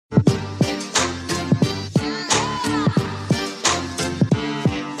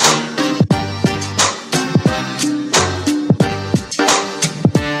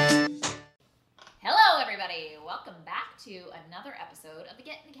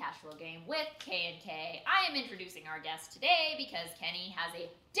Cash Flow Game with K&K. I am introducing our guest today because Kenny has a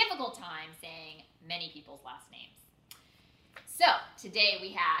difficult time saying many people's last names. So, today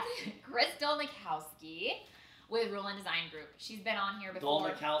we had Chris Dolnikowski with Rulin Design Group. She's been on here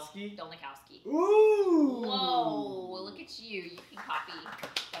before. Dolnikowski? Dolnikowski. Ooh! Whoa, look at you. You can copy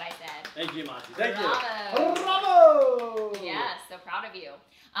what I said. Thank you, Monty. Thank Bravo. you. Bravo! Yes, so proud of you.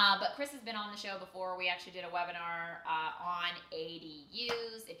 But Chris has been on the show before. We actually did a webinar on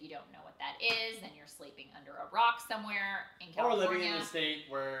ADUs. If you don't know what that is, then you're sleeping under a rock somewhere in California. Or living in a state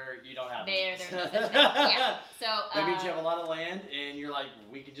where you don't have there's no such thing. Yeah. So that means you have a lot of land, and you're like,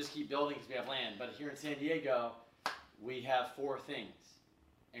 we can just keep building because we have land. But here in San Diego, we have 4 things.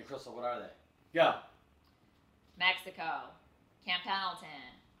 And Crystal, what are they? Go. Mexico, Camp Pendleton,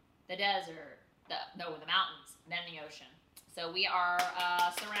 the desert, the mountains, then the ocean. So we are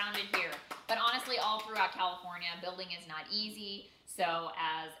surrounded here. But honestly, all throughout California, building is not easy. So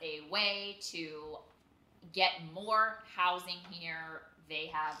as a way to get more housing here, they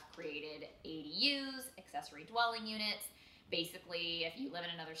have created ADUs, accessory dwelling units. Basically, if you live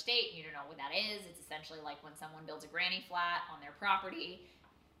in another state and you don't know what that is, it's essentially like when someone builds a granny flat on their property.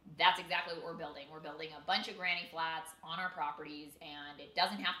 That's exactly what we're building. We're building a bunch of granny flats on our properties, and it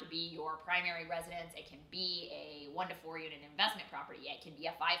doesn't have to be your primary residence. It can be a 1 to 4 unit investment property. It can be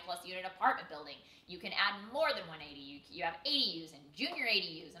a 5+ unit apartment building. You can add more than 1 ADU. You have ADUs and junior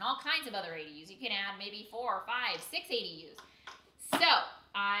ADUs and all kinds of other ADUs. You can add maybe 4 or 5, 6 ADUs. So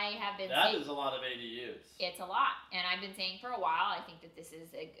I have been That is a lot of ADUs. It's a lot. And I've been saying for a while, I think that this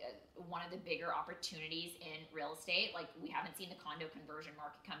is one of the bigger opportunities in real estate. Like, we haven't seen the condo conversion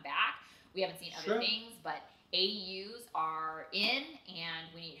market come back. We haven't seen other things, but ADUs are in, and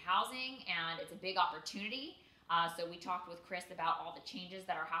we need housing, and it's a big opportunity. So we talked with Chris about all the changes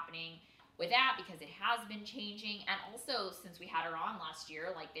that are happening with that, because it has been changing. And also, since we had her on last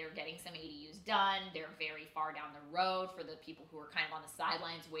year, like, they're getting some ADUs done. They're very far down the road for the people who are kind of on the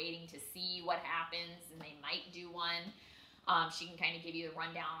sidelines waiting to see what happens, and they might do one. She can kind of give you a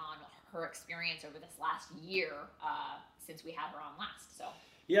rundown on her experience over this last year since we had her on last. So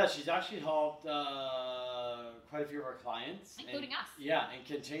yeah, she's actually helped quite a few of our clients. Including us. Yeah, and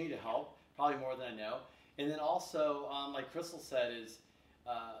continue to help, probably more than I know. And then also, like Crystal said, is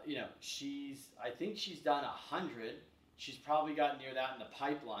you know, I think she's done 100. She's probably got near that in the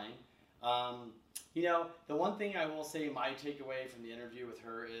pipeline. You know, the one thing I will say, my takeaway from the interview with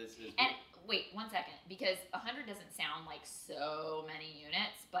her is and wait 1 second, because 100 doesn't sound like so many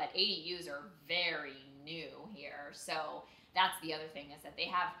units, but ADUs are very new here. So that's the other thing, is that they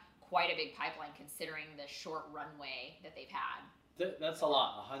have quite a big pipeline considering the short runway that they've had. That's a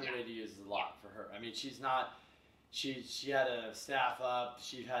lot. 100 ADUs is a lot for her. I mean, she's not. She had a staff up.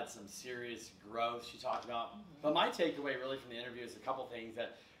 She had some serious growth she talked about. But my takeaway really from the interview is a couple things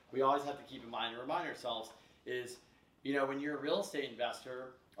that we always have to keep in mind and remind ourselves is, you know, when you're a real estate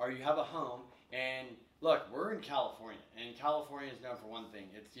investor or you have a home, and look, we're in California, and California is known for one thing.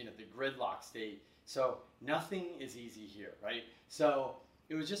 It's, you know, the gridlock state. So nothing is easy here, right? So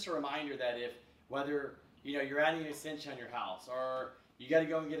it was just a reminder that if, whether, you know, you're adding an extension on your house, or you got to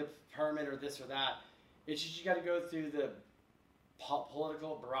go and get a permit or this or that, it's just you got to go through the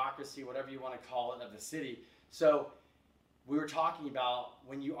political bureaucracy, whatever you want to call it, of the city. So we were talking about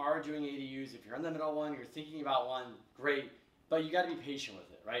when you are doing ADUs, if you're in the middle of one, you're thinking about one, great, but you got to be patient with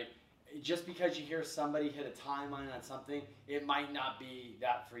it, right? Just because you hear somebody hit a timeline on something, it might not be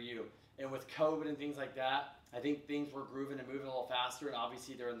that for you. And with COVID and things like that, I think things were grooving and moving a little faster, and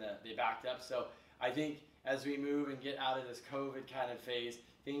obviously they backed up. So I think as we move and get out of this COVID kind of phase,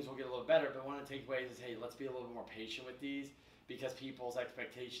 things will get a little better. But one of the takeaways is, hey, let's be a little bit more patient with these, because people's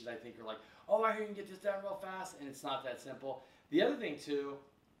expectations, I think, are like, oh, I hear you can get this done real fast, and it's not that simple. The other thing, too,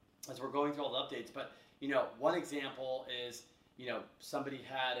 as we're going through all the updates, but, you know, one example is, you know, somebody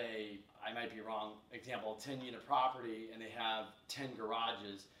had I might be wrong, example, a 10-unit property, and they have 10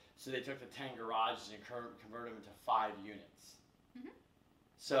 garages. So they took the 10 garages and converted them into 5 units.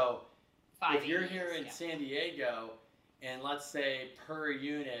 So if you're here in San Diego, and let's say per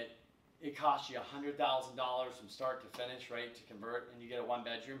unit, it costs you $100,000 from start to finish, right, to convert, and you get a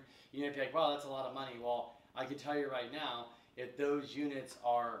 1-bedroom, you might be like, well, that's a lot of money. Well, I can tell you right now, if those units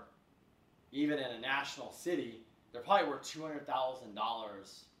are even in a national city, they're probably worth $200,000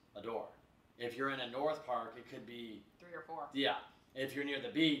 a door. If you're in a North Park, it could be 3 or 4. Yeah. If you're near the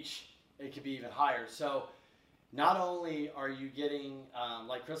beach, it could be even higher. So not only are you getting,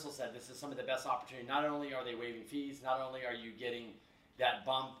 like Crystal said, this is some of the best opportunity. Not only are they waiving fees, not only are you getting that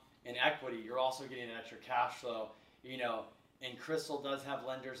bump in equity, you're also getting an extra cash flow. You know, and Crystal does have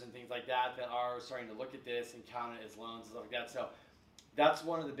lenders and things like that that are starting to look at this and count it as loans and stuff like that. So that's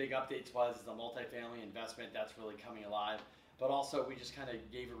one of the big updates was the multifamily investment that's really coming alive. But also we just kind of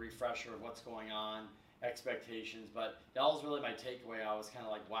gave a refresher of what's going on, expectations. But that was really my takeaway. I was kind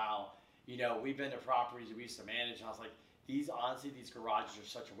of like, wow, we've been to properties we used to manage, and I was like, these garages are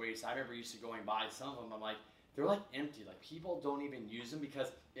such a waste. I remember used to going by some of them. I'm like, they're like empty. Like people don't even use them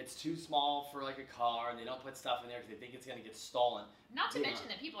because it's too small for like a car, and they don't put stuff in there because they think it's gonna get stolen. Not to mention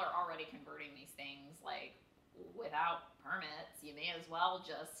that people are already converting these things like without permits. You may as well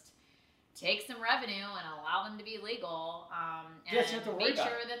just take some revenue and allow them to be legal, and make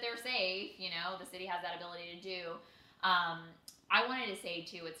sure that they're safe. The city has that ability to do. I wanted to say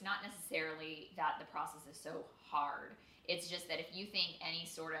too, it's not necessarily that the process is so hard. It's just that if you think any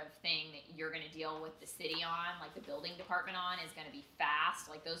sort of thing that you're going to deal with the city on, like the building department on, is going to be fast,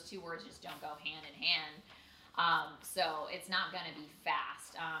 like those two words just don't go hand in hand. So it's not going to be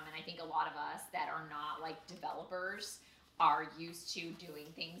fast. And I think a lot of us that are not like developers are used to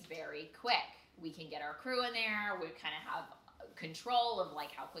doing things very quick. We can get our crew in there. We kind of have control of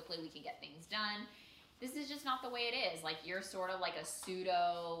like how quickly we can get things done. This is just not the way it is. Like you're sort of like a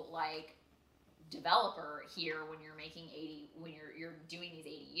pseudo like developer here when you're making when you're doing these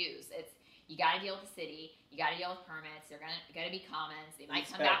ADUs. You got to deal with the city. You got to deal with permits. They're gonna be comments. They might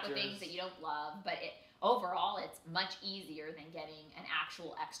come back with things that you don't love, but overall it's much easier than getting an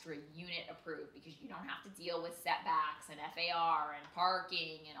actual extra unit approved because you don't have to deal with setbacks and FAR and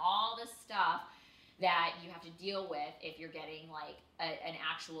parking and all this stuff that you have to deal with if you're getting like an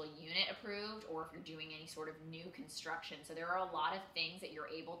actual unit approved or if you're doing any sort of new construction. So there are a lot of things that you're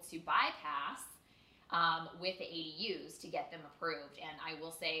able to bypass with the ADUs to get them approved. And I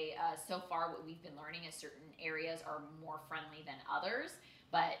will say, so far what we've been learning is certain areas are more friendly than others.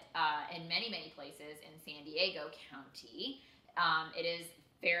 But in many, many places in San Diego County, it is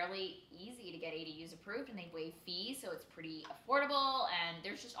fairly easy to get ADUs approved, and they waive fees, so it's pretty affordable. And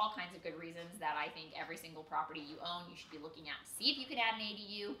there's just all kinds of good reasons that I think every single property you own, you should be looking at to see if you could add an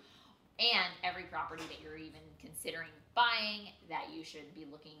ADU, and every property that you're even considering buying, that you should be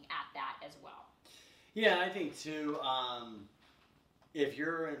looking at that as well. Yeah, I think too, if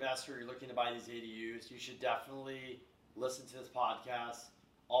you're an investor, you're looking to buy these ADUs, you should definitely listen to this podcast.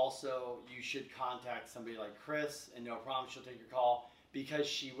 Also, you should contact somebody like Chris, and no problem, she'll take your call, because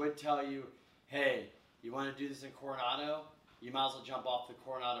she would tell you, hey, you want to do this in Coronado? You might as well jump off the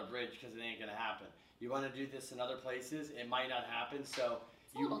Coronado Bridge because it ain't going to happen. You want to do this in other places? It might not happen. So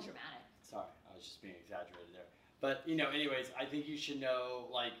it's a little dramatic. Sorry, I was just being exaggerated there. But, anyways, I think you should know,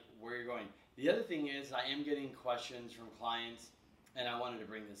 like, where you're going. The other thing is I am getting questions from clients, and I wanted to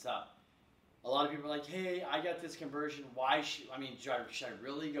bring this up. A lot of people are like, hey, I got this conversion. Should I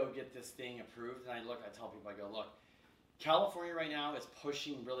really go get this thing approved? And I tell people, I go, look, California right now is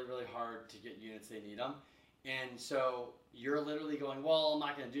pushing really, really hard to get units. They need them. And so you're literally going, well, I'm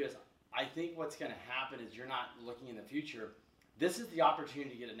not going to do this. I think what's going to happen is you're not looking in the future. This is the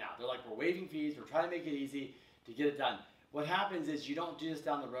opportunity to get it now. They're like, we're waiving fees. We're trying to make it easy to get it done. What happens is you don't do this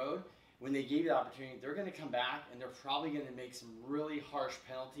down the road. When they gave you the opportunity, they're going to come back and they're probably going to make some really harsh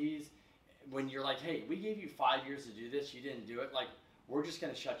penalties when you're like, hey, we gave you 5 years to do this. You didn't do it. Like, we're just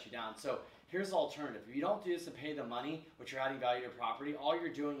going to shut you down. So here's the alternative. If you don't do this and pay the money, which you're adding value to your property, all you're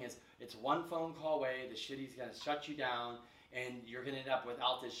doing is it's one phone call away. The city's going to shut you down, and you're going to end up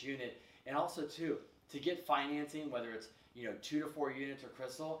without this unit. And also, too, to get financing, whether it's 2 to 4 units or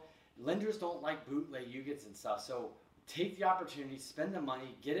Crystal, lenders don't like bootleg units and stuff. So take the opportunity, spend the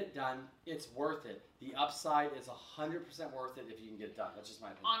money, get it done. It's worth it. The upside is 100% worth it if you can get it done. That's just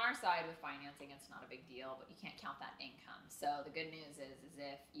my opinion. On our side with financing, it's not a big deal, but you can't count that income. So the good news is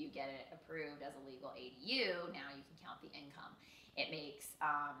if you get it approved as a legal ADU, now you can count the income. It makes,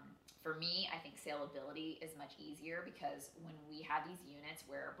 for me, I think saleability is much easier because when we have these units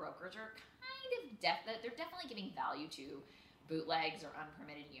where brokers are they're definitely giving value to bootlegs or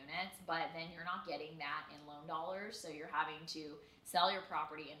unpermitted units, but then you're not getting that in loan dollars, so you're having to sell your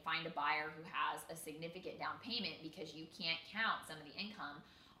property and find a buyer who has a significant down payment because you can't count some of the income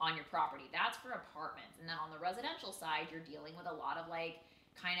on your property. That's for apartments. And then on the residential side, you're dealing with a lot of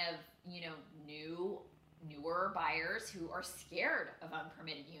newer buyers who are scared of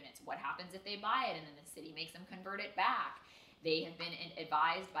unpermitted units. What happens if they buy it and then the city makes them convert it back? They have been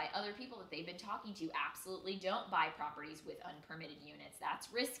advised by other people that they've been talking to, absolutely don't buy properties with unpermitted units. That's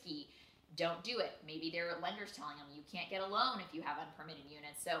risky. Don't do it. Maybe their lender's telling them you can't get a loan if you have unpermitted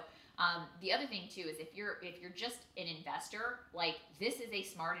units. So the other thing too is if you're just an investor, like this is a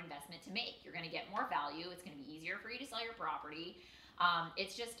smart investment to make. You're going to get more value. It's going to be easier for you to sell your property.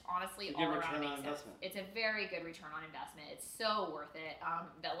 It's just honestly all around makes sense. It's a very good return on investment. It's so worth it.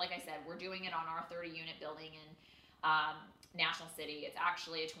 Like I said, we're doing it on our 30-unit building in National City. It's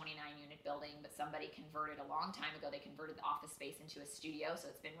actually a 29-unit building, but somebody converted a long time ago. They converted the office space into a studio, so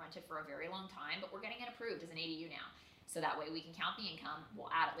it's been rented for a very long time, but we're getting it approved as an ADU now. So that way we can count the income.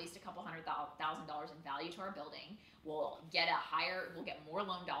 We'll add at least a couple $100,000 in value to our building. We'll get more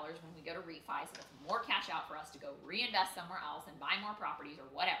loan dollars when we go to refi, so that's more cash out for us to go reinvest somewhere else and buy more properties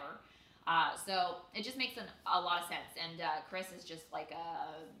or whatever. So it just makes a lot of sense. And Chris is just like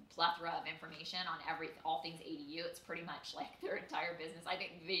a plethora of information on all things ADU. It's pretty much like their entire business. I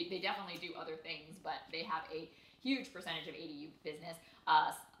think they definitely do other things, but they have a huge percentage of ADU business.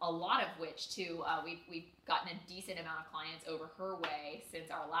 A lot of which too, we've gotten a decent amount of clients over her way since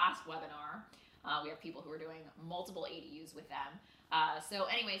our last webinar. We have people who are doing multiple ADUs with them. So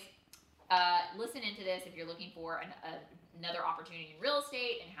anyways, listen into this if you're looking for another opportunity in real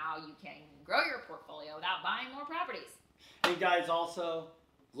estate and how you can grow your portfolio without buying more properties. And guys, also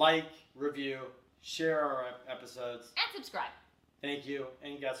like, review, share our episodes. And subscribe. Thank you.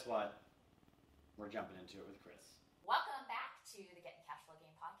 And guess what? We're jumping into it with Chris. Welcome back to the Getting Cash Flow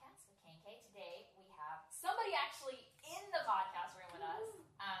Game podcast with K&K. Today we have somebody actually in the podcast room with us,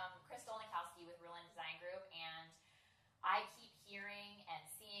 Chris Dolnikowski with Ruin Design Group. And I keep hearing and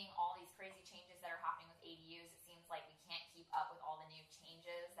seeing all these crazy changes that are happening with ADUs. It seems like we can't keep up with all the new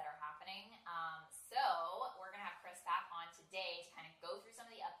changes that are happening. So we're going to have Chris back on today to kind of go through some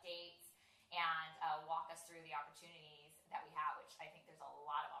of the updates and walk us through the opportunities that we have, which I think there's a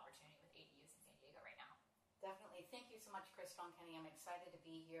lot of opportunity with ADUs in San Diego right now. Definitely. Thank you so much, Chris Donkenny. I'm excited to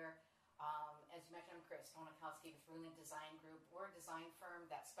be here. As you mentioned, I'm Chris Dolnikowski with Ruin Design Group. We're a design firm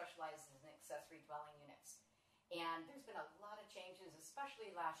that specializes in accessory dwelling units. And there's been a lot of changes,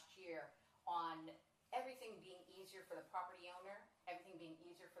 especially last year, on everything being easier for the property owner, everything being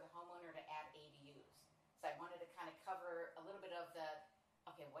easier for the homeowner to add ADUs. So I wanted to kind of cover a little bit of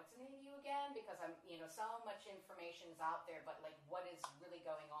what's an ADU again? Because so much information is out there, but like what is really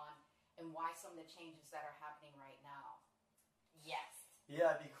going on and why some of the changes that are happening right now. Yes.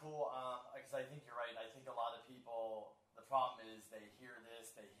 Yeah, it'd be cool, because I think you're right. I think a lot of people, the problem is they hear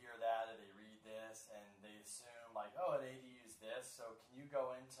this, they hear that, or they read this, and they assume like, oh, an ADU is this. So can you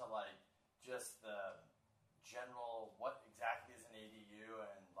go into like just the general, what exactly is an ADU,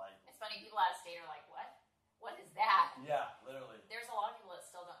 and like... It's funny, people out of state are like, what? What is that? Yeah, literally. There's a lot of people that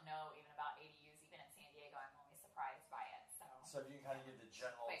still don't know even about ADUs, even in San Diego. I'm always surprised by it. So if you can kind of give the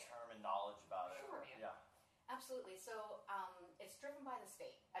general term and knowledge about it. Sure. Yeah. Absolutely. So it's driven by the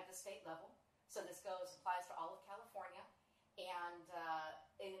state, at the state level. So this applies to all of California. And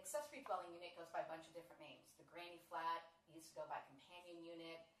an accessory dwelling unit goes by a bunch of different names. The granny flat used to go by companion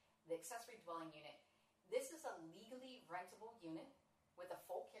unit. The accessory dwelling unit. This is a legally rentable unit with a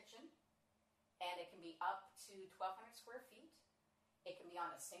full kitchen. And it can be up to 1,200 square feet. It can be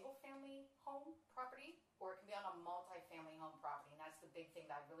on a single-family home property, or it can be on a multi-family home property. And that's the big thing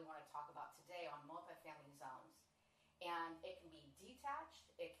that I really want to talk about today on multi-family zones. And it can be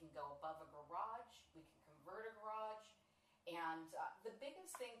detached. It can go above a garage. We can convert a garage. And the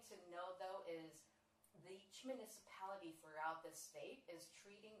biggest thing to know, though, is each municipality throughout the state is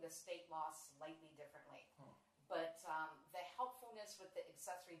treating the state law slightly differently. But the helpfulness with the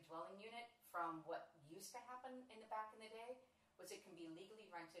accessory dwelling unit from what used to happen in the back in the day was it can be legally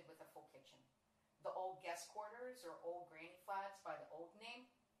rented with a full kitchen. The old guest quarters or old granny flats by the old name,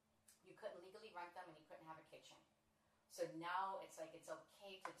 you couldn't legally rent them and you couldn't have a kitchen. So now it's like it's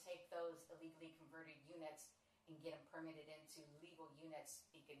okay to take those illegally converted units and get them permitted into legal units.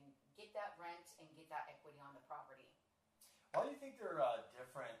 You can get that rent and get that equity on the property. Why do you think they're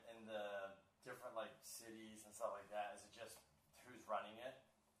different in the different like cities and stuff like that? Is it just who's running it?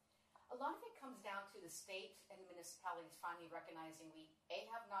 A lot of it comes down to the state and the municipalities finally recognizing we A,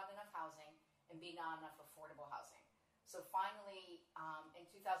 have not enough housing, and B, not enough affordable housing. So finally, in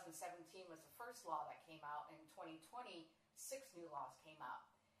 2017 was the first law that came out. In 2020, 6 new laws came out.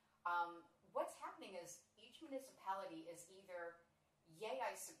 What's happening is each municipality is either, yay,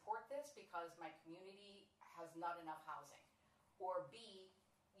 I support this because my community has not enough housing, or B,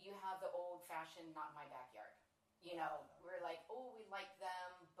 you have the old-fashioned, not in my backyard. We're like, oh, we like them,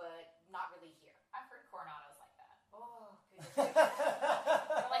 but not really here. I've heard Coronado's like that. Oh, goodness.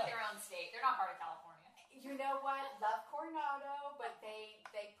 They're like their own state. They're not part of California. You know what? Love Coronado, but they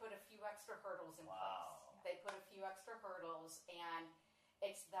put a few extra hurdles in place. They put a few extra hurdles, and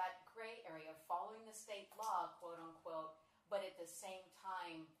it's that gray area of following the state law, quote unquote, but at the same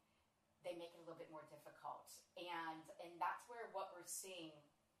time, they make it a little bit more difficult. And that's where what we're seeing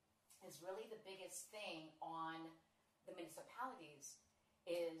is really the biggest thing on the municipalities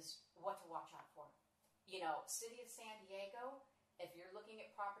is what to watch out for. City of San Diego, if you're looking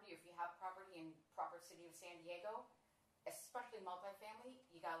at property, or if you have property in proper city of San Diego, especially multifamily,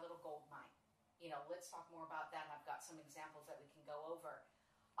 you got a little gold mine. Let's talk more about that. I've got some examples that we can go over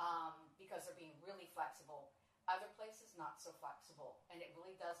because they're being really flexible. Other places, not so flexible. And it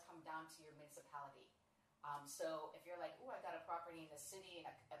really does come down to your municipality. So if you're like, I got a property in the city and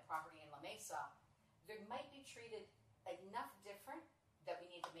a property in La Mesa, they might be treated enough different that we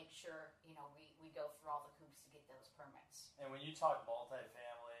need to make sure, we go through all the hoops to get those permits. And when you talk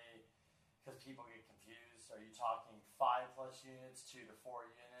multifamily, because people get confused, are you talking 5+ units, 2 to 4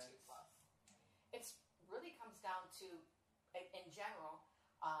 units? 2+. It really comes down to, in general,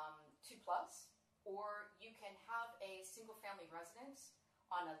 2+, or you can have a single-family residence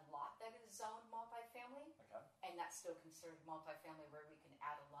on a lot that is zoned multifamily, Okay. and that's still considered multifamily where we can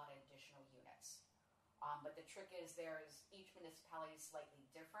add a lot of additional units. But the trick is each municipality is slightly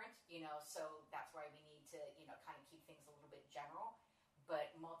different, so that's why we need to, kind of keep things a little bit general.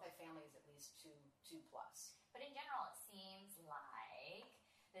 But multifamily is at least 2+. But in general, it seems like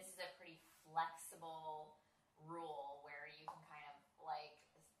this is a pretty flexible rule where you can kind of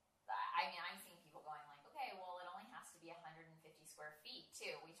I'm seeing people going like, okay, well, it only has to be 150 square feet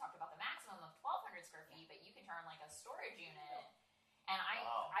too. We talked about the maximum of 1,200 square feet, but you can turn like a storage unit. And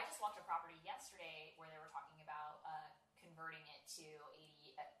I just walked a property yesterday where they were talking about converting it to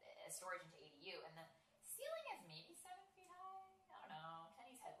storage into ADU, and the ceiling is maybe 7 feet high. I don't know.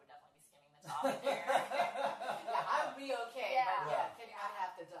 Kenny's head would definitely be skimming the top in there. Yeah, I'd be okay, Yeah. but Kenny might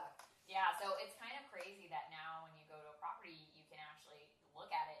have to duck. Yeah, so it's kind of crazy that now when you go to a property, you can actually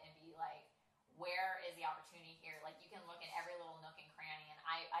look at it and be like, where is the opportunity here? Like, you can look at every little nook and cranny, and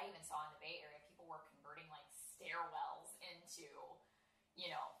I even saw in the Bay Area, people were converting like stairwells into,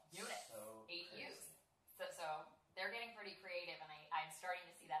 units, So ADUs. So they're getting pretty creative, and I'm starting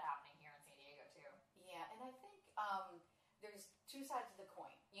to see that happening here in San Diego too. Yeah, and I think there's two sides of the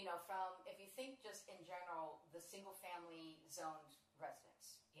coin. If you think just in general, the single-family zoned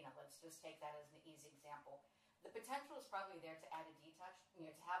residence, let's just take that as an easy example. The potential is probably there to add a detached, to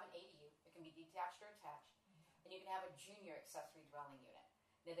have an ADU. It can be detached or attached. And you can have a junior accessory dwelling unit.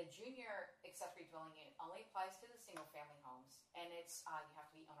 Now, the junior accessory dwelling unit only applies to the single-family homes, and it's you have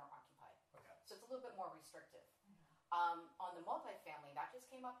to be owner-occupied. Okay. So it's a little bit more restrictive. On the multifamily, that just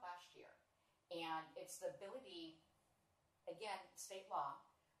came up last year. And it's the ability, again, state law,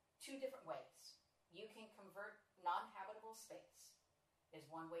 2 different ways. You can convert non-habitable space is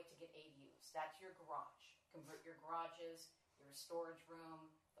one way to get ADUs. That's your garage. Convert your garages, your storage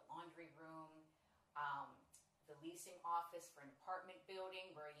room, the laundry room, the leasing office for an apartment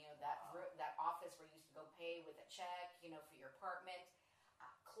building where, that office where you used to go pay with a check, for your apartment.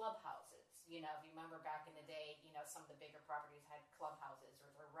 Clubhouses, if you remember back in the day, some of the bigger properties had clubhouses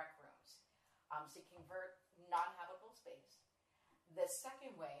or rec rooms. So you convert non-habitable space. The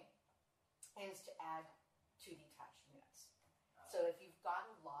second way is to add 2 detached units. So if you've got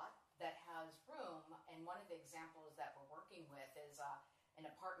a lot that has room, and one of the examples that we're working with is an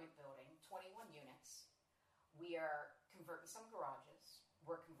apartment building, 21 units. We are converting some garages,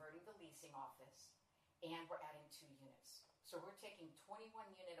 we're converting the leasing office, and we're adding 2 units. So we're taking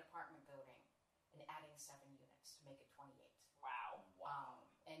 21-unit apartment building and adding 7 units to make it 28. Wow.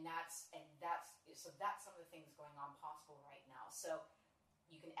 And that's some of the things going on possible right now. So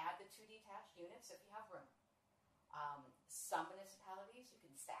you can add the 2 detached units if you have room. Some municipalities, you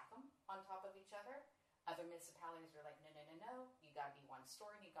can stack them on top of each other. Other municipalities are like, no, you got to be 1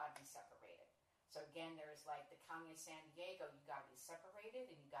 story and you got to be separated. So again, there's like the County of San Diego, you got to be separated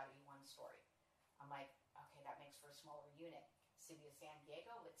and you got to be 1 story. I'm like, okay, that makes for a smaller unit. City of San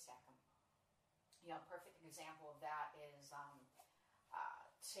Diego, let's stack them. A perfect example of that is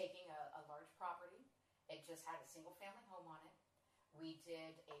taking a large property. It just had a single-family home on it. We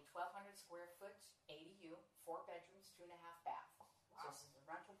did a 1,200 square foot ADU, 4 bedrooms, 2.5 bath. Wow. So this is a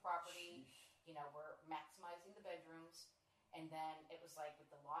rental property. We're maximizing the bedrooms. And then it was like,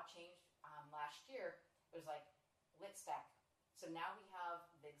 with the law changed last year, it was like, let's stack. So now we have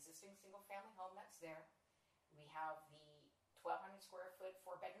the existing single-family home that's there. We have the 1,200 square foot,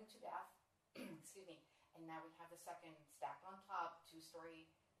 4 bedroom, 2 bath. Excuse me. And now we have the second stacked on top,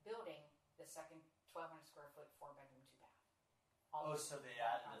 2-story building, the second 1,200 square foot, 4 bedroom, 2 bath. So they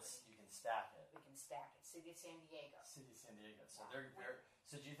added this, you can stack it. We can stack it. City of San Diego. City of San Diego. So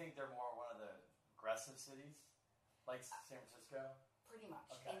so do you think they're more one of the aggressive cities? Like San Francisco? Pretty much.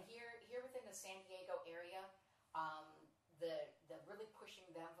 Okay. And here within the San Diego area, the really pushing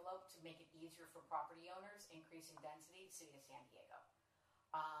the envelope to make it easier for property owners, increasing density, City of San Diego.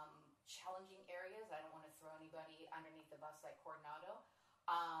 Challenging areas, I don't want to throw anybody underneath the bus like Coronado,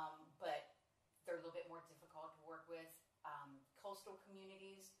 but they're a little bit more difficult to work with. Coastal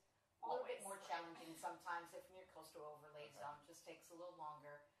communities, a little bit Always. more challenging sometimes if you're coastal overlay zone, just takes a little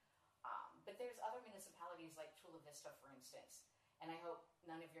longer. But there's other municipalities like Chula Vista, for instance, and I hope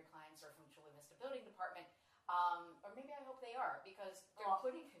none of your clients are from Chula Vista Building Department, or maybe I hope they are, because they're Well,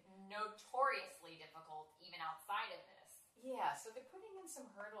 putting notoriously difficult even outside of this. yeah, so they're putting in some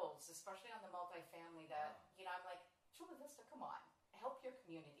hurdles, especially on the multifamily that, I'm like, Chula Vista, come on, help your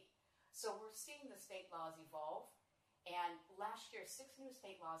community. So we're seeing the state laws evolve, and last year 6 new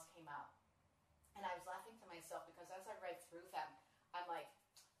state laws came out. And I was laughing to myself because as I read through them, I'm like,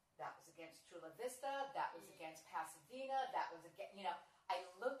 that was against Chula Vista, that was against Pasadena, that was against, I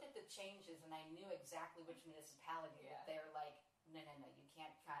looked at the changes and I knew exactly which municipality that they're like, no, you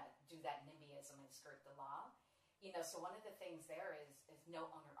can't kind of do that NIMBYism and skirt the law. So one of the things there is no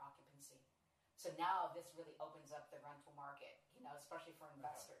owner occupancy. So now this really opens up the rental market, especially for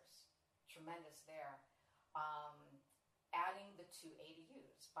investors. Tremendous there. Adding the 2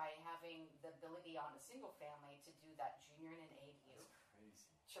 ADUs by having the ability on a single family to do that junior and an ADU. That's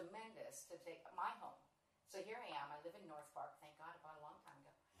crazy. Tremendous to take my home. So here I am. I live in North Park. Thank God I bought a long time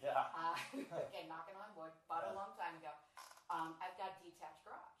ago. Yeah. Okay, knocking on wood. Bought a long time ago. I've got detached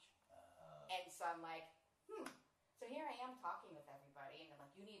garage. And so I'm like, So here I am talking with everybody, and they're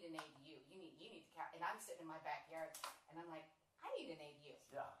like, you need an ADU. You need to and I'm sitting in my backyard, and I'm like, I need an ADU.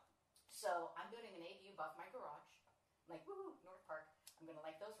 Yeah. So I'm building an ADU above my garage. I'm like, woohoo, North Park. I'm gonna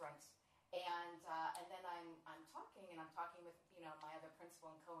like those rents. And then I'm talking with my other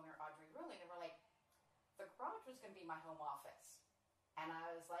principal and co-owner Audrey Rulling, and we're like, the garage was gonna be my home office, and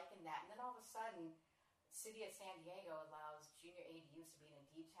I was liking that. And then all of a sudden, City of San Diego allows junior ADUs to be in a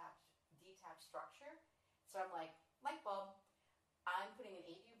detached structure. So I'm like, light bulb. I'm putting an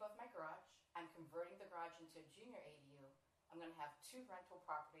ADU above my garage. I'm converting the garage into a junior ADU. I'm gonna have 2 rental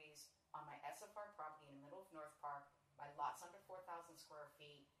properties on my SFR property in the middle of North Park. My lot's under 4,000 square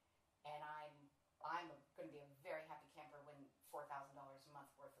feet, and I'm going to be a very happy camper when $4,000 a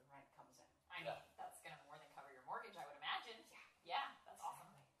month worth of rent comes in. I mean, that's going to more than cover your mortgage, I would imagine. Yeah, that's awesome.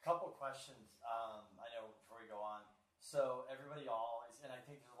 Couple questions. I know before we go on. So everybody always, and I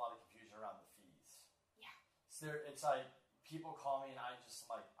think there's a lot of confusion around the fees. Yeah. So it's like people call me and I just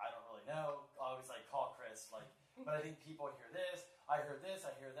like I don't really know. I always like call Chris but I think people hear this. I heard this.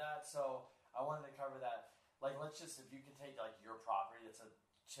 I hear that. So I wanted to cover that. Like, let's just, if you can take like your property, it's a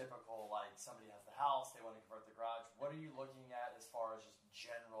typical, like somebody has the house, they want to convert the garage. What are you looking at as far as just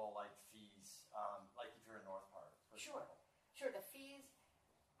general like fees? Like if you're in North Park, for example. Sure. The fees,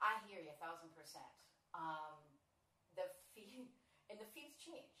 I hear you 1,000%. The fees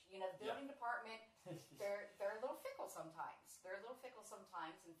change. The building department, they're a little fickle sometimes.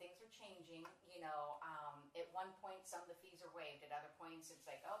 And things are changing. At one point, some of the fees are waived. At other points, it's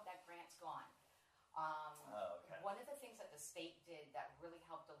like, oh, that grant's gone. Okay. One of the things that the state did that really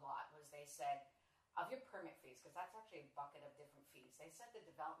helped a lot was they said, of your permit fees, because that's actually a bucket of different fees, they said the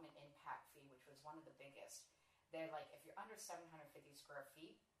development impact fee, which was one of the biggest, they're like, if you're under 750 square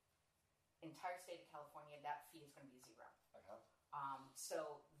feet, entire state of California, that fee is going to be 0. Okay.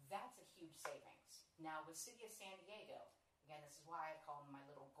 So that's a huge savings. Now with City of San Diego, again, this is why I call them my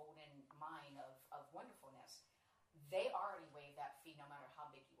little golden mine of wonderfulness, they already waive that fee no matter how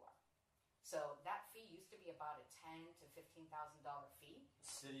big you are. So that fee used to be about a $10,000 to $15,000 fee.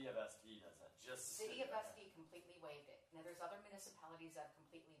 City of SD does that. Just the City of SD completely waived it. Now there's other municipalities that have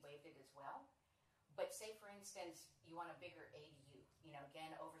completely waived it as well. But say for instance, you want a bigger ADU.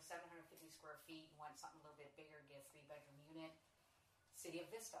 Again, over 750 square feet, you want something a little bit bigger, get a 3-bedroom unit. City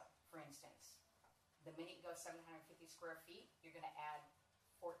of Vista, for instance. The minute you go 750 square feet, you're going to add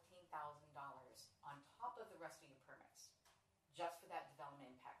 $14,000 on top of the rest of your permits, just for that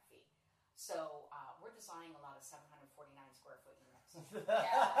development impact fee. So we're designing a lot of 749 square foot units.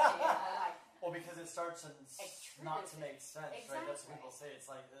 Well, because it starts not to make sense, exactly. Right? That's what people say. It's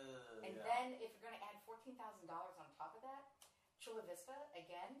like, and then if you're going to add $14,000 on top of that, Chula Vista,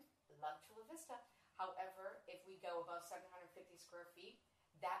 again, love Chula Vista. However, if we go above 750 square feet,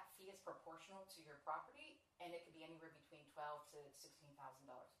 that fee is proportional to your property, and it could be anywhere between $12,000 to $16,000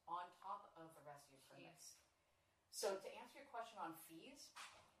 on top of the rest of your permits. So to answer your question on fees,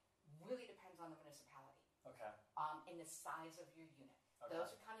 really depends on the municipality. Okay. And the size of your unit. Okay. Those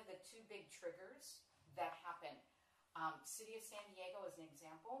are kind of the 2 big triggers that happen. City of San Diego is an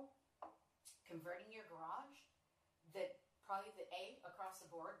example. Converting your garage, probably across the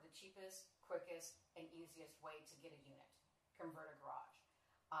board, the cheapest, quickest, and easiest way to get a unit. Convert a garage.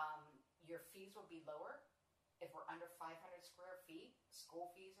 Your fees will be lower. If we're under 500 square feet,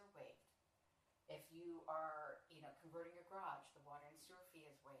 school fees are waived. If you are, converting your garage, the water and sewer fee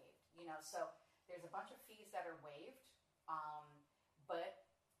is waived. So there's a bunch of fees that are waived. But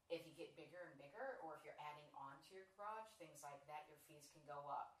if you get bigger and bigger, or if you're adding on to your garage, things like that, your fees can go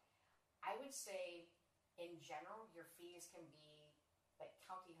up. I would say, in general, your fees can be, like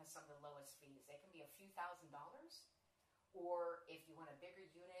county has some of the lowest fees. They can be a few $1,000s, or if you want a bigger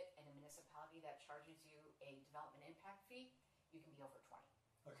unit in a municipality that charges you a development impact fee, you can be over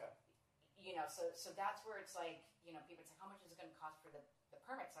 20. Okay. You know, so that's where it's like, you know, people say, how much is it going to cost for the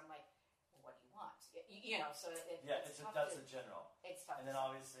permits? I'm like, well, what do you want? You know, so it's tough that's to, a general. It's tough. And then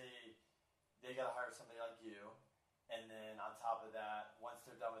obviously they got to hire somebody like you, and then on top of that, once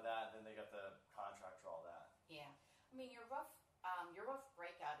they're done with that, then they got the contract for all that. Yeah, I mean your rough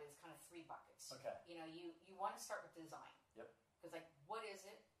breakout is kind of 3 buckets. Okay. You know, you want to start with design. Yep. Because like, what is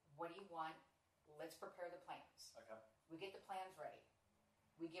it? What do you want? Let's prepare the plans. Okay. We get the plans ready.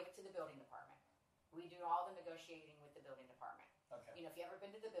 We give it to the building department. We do all the negotiating with the building department. Okay. You know, if you ever been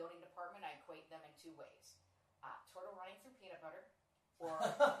to the building department, I equate them in 2 ways: turtle running through peanut butter, or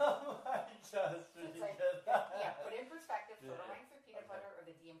Just it's really like, good. yeah, put in perspective, turtle Yeah. running through peanut Okay. butter, or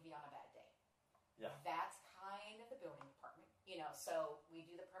the DMV on a bad day. Yeah. That's kind of the building department. You know, so we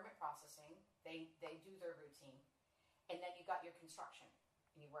do the permit processing. They do their routine, and then you got your construction,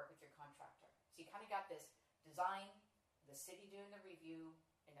 and you work with your contractor. So you kind of got this design, the city doing the review,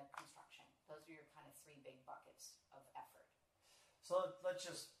 and the construction. Those are your kind of 3 big buckets of effort. So let's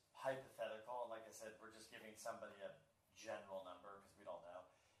just hypothetical, and like I said, we're just giving somebody a general number because we don't know.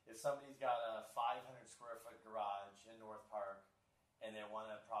 If somebody's got a 500 square foot garage in North Park, and they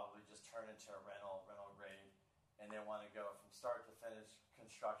want to probably just turn into a rental grade, and they want to go from start to finish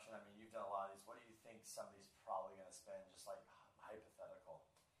construction, I mean, you've done a lot of these. What do you think somebody's probably going to spend, just like hypothetical?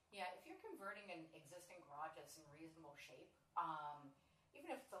 Yeah, if you're converting an existing garage that's in reasonable shape, even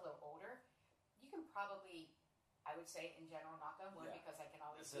if it's a little older, you can probably, I would say in general, knock on wood, Yeah. because I can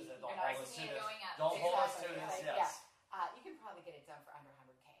always This see. isn't, you're don't not hold us seeing to it this. going up. Don't hold us to Exactly, this, yeah. yes. You can probably get it done for under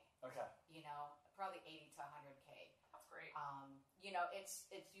 100K. Okay. You know, probably 80 to 100K. That's great. You know, it's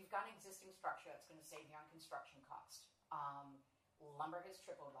you've got an existing structure that's going to save you on construction cost. Lumber has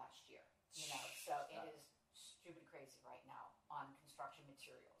tripled last year. You know, so it is stupid crazy right now on construction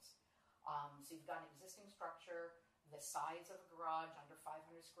materials. So you've got an existing structure. The size of a garage under 500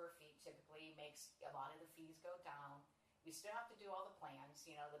 square feet typically makes a lot of the fees go down. We still have to do all the plans.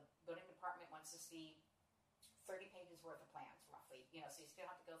 You know, the building department wants to see 30 pages worth of plans, roughly. You know, so you still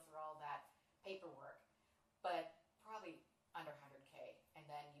have to go through all that paperwork, but probably under 100K. And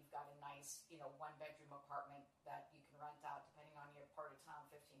then you've got a nice, you know, 1-bedroom apartment that you can rent out, depending on your part of town,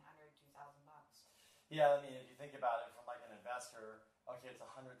 $1,500, $2,000. Yeah, I mean, if you think about it from like an investor, okay, it's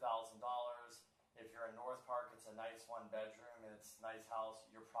 $100,000. If you're in North Park, it's a nice 1-bedroom, and it's a nice house.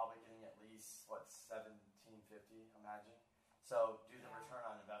 You're probably getting at least what, $1,750, imagine. So do the return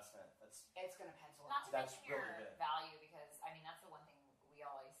on investment. It's going to pencil Not out. to That's mention your really good. value, because I mean that's the one thing we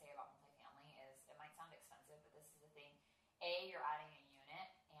always say about multifamily is it might sound expensive, but this is the thing. A, you're adding a unit,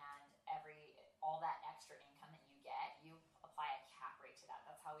 and all that extra income that you get, you apply a cap rate to that.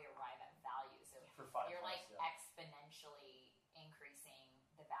 That's how we arrive at value. So for 5 you're plus, like yeah. exponentially increasing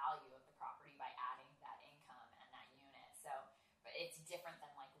the value of the property by adding that income and that unit. So, but it's different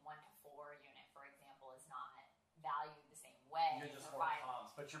than like 1 to 4 unit, for example, is not valued the same way. You're just for more 5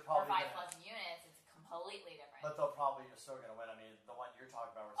 comps, but you're for probably 5 gonna, plus units, it's completely different. but you're still going to win. I mean, the one you're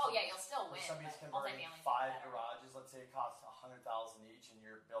talking about. Oh yeah, you'll still Where win. somebody's But converting multifamily's 5 better. garages. Let's say it costs $100,000 each, and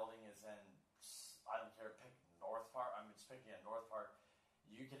your building is in, I don't care, pick North Park. I'm just picking a North Park.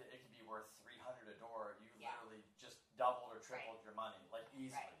 It could be worth $300 a door. You Yeah. literally just doubled or tripled your money, like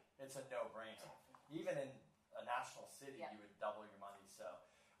easily. Right. It's a no-brainer. Definitely. Even in a national city, Yeah. you would double your money. So,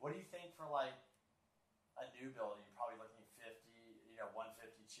 what do you think for like a new building? You're probably looking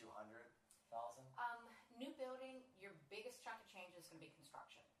 150, 200,000. New building, your biggest chunk of change is going to be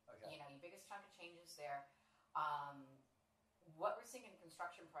construction. Okay. You know, your biggest chunk of change is there. What we're seeing in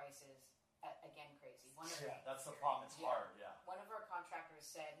construction prices, again, crazy. That's the problem. It's Yeah. hard. Yeah. One of our contractors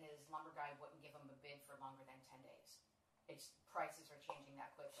said his lumber guy wouldn't give him a bid for longer than 10 days. Prices are changing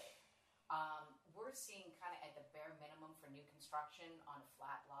that quickly. We're seeing kind of at the bare minimum for new construction on a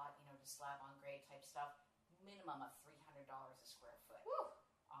flat lot, you know, just slab on grade type stuff, minimum of $300 a square foot. Woo.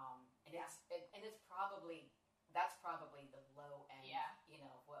 And that's probably the low end. Yeah. You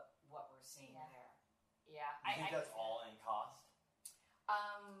know what we're seeing Yeah. there. Yeah, You think that's all in cost?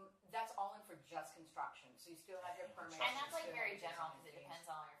 That's all in for just construction. So you still have your permits. and that's you like still very have your general design because it fees. depends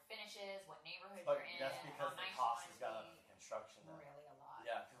on your finishes, what neighborhood But you're in, that's because how the nice cost you has want gone it up to for be. construction. Though. Really a lot.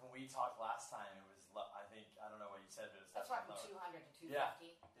 Yeah, because when we talked last time, it was I don't know what you said, but it's That's right, from definitely 200 to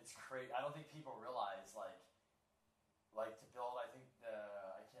 250. It's crazy. I don't think people realize like to build. I think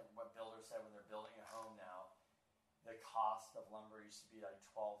what builder said when they're building a home now, the cost of lumber used to be like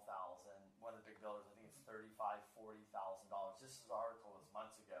 $12,000. One of the big builders, I think it's $35,000, $40,000. This article was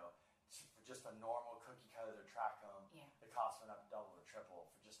months ago. For just a normal cookie cutter track home, the cost went up double or triple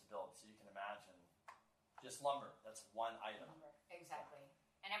for just to build. So you can imagine, just lumber. That's one item. Lumber. Exactly.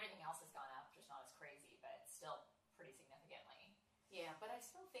 And everything else has gone up, just not as crazy, but still pretty significantly. Yeah, but I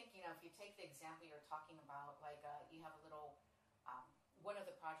still think, if you take the example you're talking about, like you have a little, one of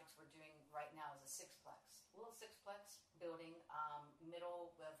the projects we're doing right now is a sixplex, a little sixplex building,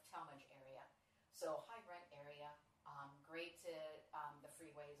 middle of Talmadge area. So high rent area, great to the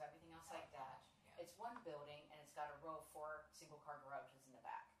freeways, everything else like that. Yeah. It's one building and it's got a row of 4 single car garages in the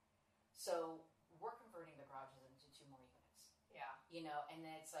back. So we're converting the garages into 2 more units. Yeah. And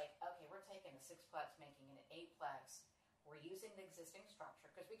then it's like, okay, we're taking a sixplex, making it an eightplex. We're using the existing structure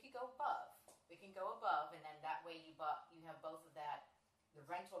because we could go above. We can go above, and then that way you have both of that, the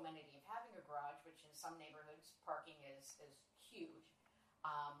rental amenity of having a garage, which in some neighborhoods parking is huge,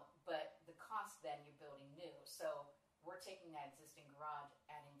 but the cost then you're building new. So we're taking that existing garage,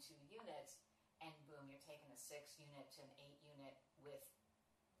 adding 2 units, and boom, you're taking a 6-unit to an 8-unit with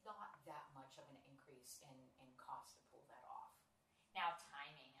not that much of an increase in cost to pull that off. Now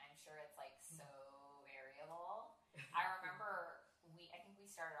timing, I'm sure it's like so variable. I remember I think we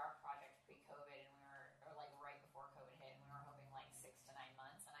started our project pre-COVID, and we were, or like right before COVID hit, and we were hoping like 6 to 9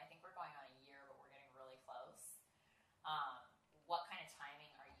 months, and I think we're going on a year, but we're getting really close. What kind of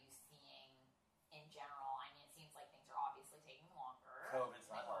timing are you seeing in general? I mean, it seems like things are obviously taking longer. COVID's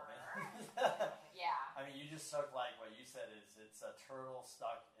not helping. Yeah. I mean, you just took like what you said is it's a turtle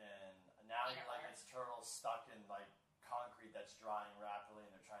stuck in, now you're like it's turtles stuck in like concrete that's drying rapidly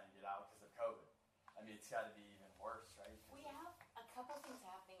and they're trying to get out because of COVID. I mean, it's got to be even worse, right? We have a couple things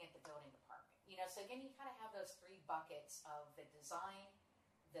happening at the building department. So again, you kind of have those 3 buckets of the design,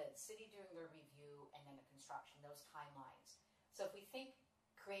 the city doing their review, and then the construction, those timelines. So if we think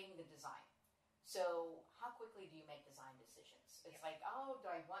creating the design, so how quickly do you make design decisions? It's like, oh, do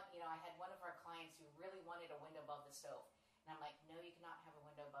I want, I had one of our clients who really wanted a window above the stove. And I'm like, no, you cannot have a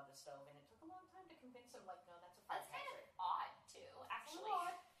window above the stove. And it took a long time to convince him, like, no, that's a fire That's kind hazard. of odd, too, actually.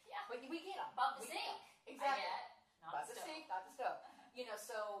 Yeah. But we get them. Above the sink. Exactly. Not Above the the stove. sink, not the stove.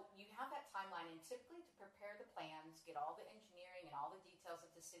 So you have that timeline, and typically to prepare the plans, get all the engineering and all the details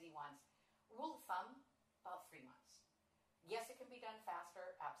that the city wants, rule of thumb, about 3 months. Yes, it can be done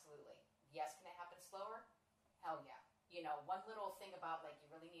faster, absolutely. Yes, can it happen slower? Hell yeah. One little thing about, like, you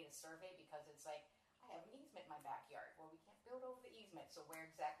really need a survey because it's like, I have an easement in my backyard. Well, we can't build over the easement, so where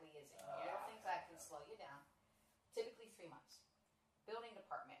exactly is it? Little things that can slow you down. Typically 3 months. Building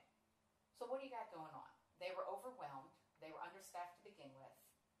department. So what do you got going on? They were overwhelmed. They were understaffed to begin with.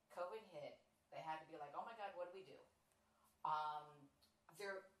 COVID hit. They had to be like, oh my God, what do we do?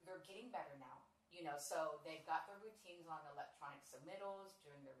 They're getting better now. So they've got their routines on electronic submittals,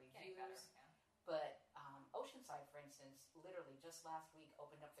 doing their reviews. Better, yeah. But Oceanside, for instance, literally just last week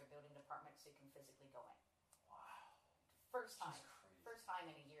opened up their building department so you can physically go in. Wow. First time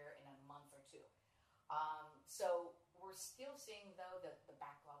in a year, in a month or 2. So we're still seeing, though, the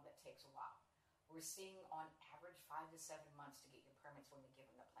backlog that takes a while. We're seeing on average 5 to 7 months to get your permits when we give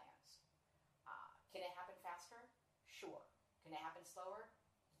them the plans. Can it happen faster? Sure. Can it happen slower?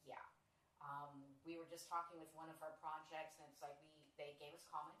 Yeah. We were just talking with one of our projects, and it's like they gave us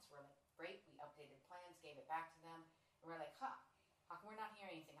comments. We're like, great. We updated plans, gave it back to them, and we're like, how come we're not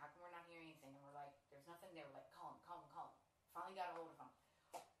hearing anything? How come we're not hearing anything? And we're like, there's nothing there. We're like, call them. Finally got a hold of them.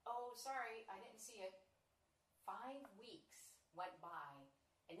 Oh, sorry, I didn't see it. 5 weeks went by,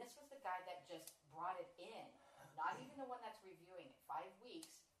 and this was the guy that just brought it in, not even the one that's reviewing it. 5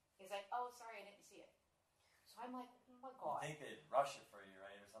 weeks. He's like, oh, sorry, I didn't see it. So I'm like, oh my God. I think they'd rush it for you,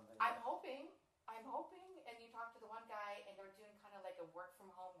 right, or something? I'm hoping. And you talk to the one guy, and they're doing kind of like a work from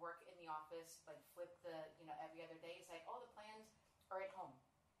home, work in the office, like flip the, every other day. He's like, oh, the plans are at home,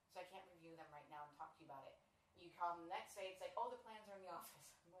 so I can't review them right now and talk to you about it. You call them the next day, it's like, oh, the plans are in the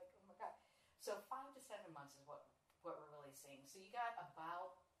office. I'm like, oh my God. So 5 to 7 months is what we're really seeing. So you got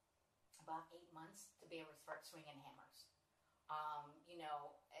about 8 months to be able to start swinging hammers.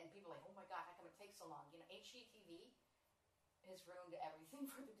 And people are like, oh my God, how come it takes so long? HGTV has ruined everything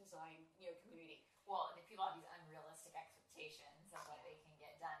for the design, community. Well, the people have these unrealistic expectations of what they can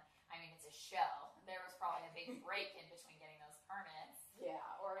get done. I mean, it's a show. There was probably a big break in between getting those permits. Yeah,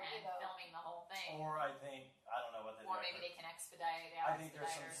 or and filming the whole thing. Or I don't know what they do. Or maybe they can expedite. I think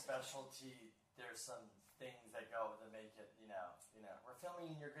there's some specialty. There's some things that go to make it. We're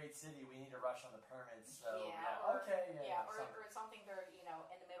filming in your great city. We need to rush on the permits. So or something. They're in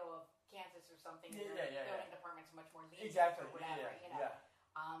the middle of Kansas or something. Building department's much more lenient or whatever.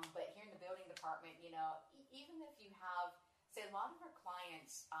 But here in the building department, even if you say a lot of our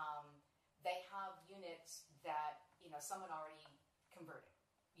clients, they have units that, someone already converted.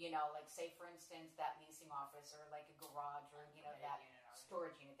 Like say for instance, that leasing office or like a garage or, that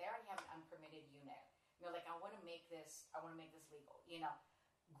storage unit. They already have an unpermitted unit. Like I want to make this legal,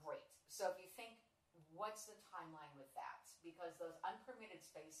 great. So if you think, what's the timeline with that? Because those unpermitted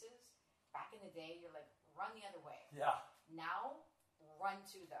spaces, back in the day, you're like, run the other way. Yeah. Now, run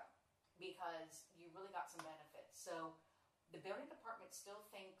to them because you really got some benefits. So the building department still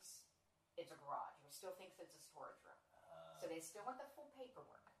thinks it's a garage or still thinks it's a storage room. So they still want the full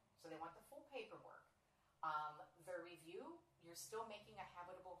paperwork. Their review, you're still making a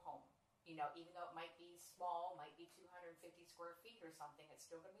habitable home. Even though it might be small, might be 250 square feet or something, it's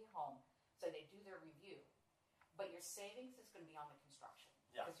still going to be a home. So they do their review. But your savings is going to be on the construction.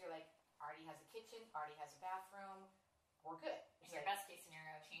 Yeah. Because you're like, already has a kitchen, already has a bathroom, we're good. In your best case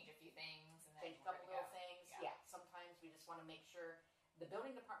scenario, change a few things and then Change a couple we're good to little go. things. Yeah. Sometimes we just want to make sure the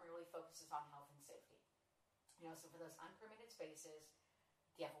building department really focuses on health and safety. So for those unpermitted spaces,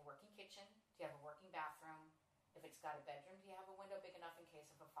 do you have a working kitchen? Do you have a working bathroom? If it's got a bedroom, do you have a window big enough in case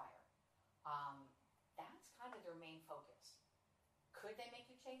of a fire? That's kind of their main focus. Could they make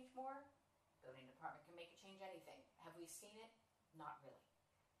you change more? Building department can make you change anything. Have we seen it? Not really.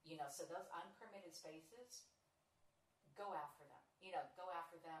 So those unpermitted spaces, go after them. Go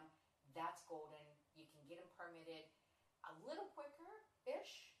after them. That's golden. You can get them permitted a little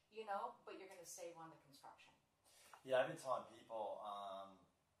quicker-ish, but you're going to save on the construction. Yeah, I've been telling people,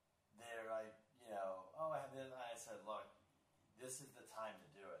 they're like, oh, I have this. I said, look, this is the time to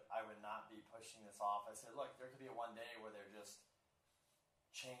do it. I would not be pushing this off. I said, look, there could be one day where they're just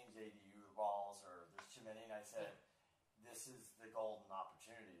change ADU walls or there's too many. And I said, this is the golden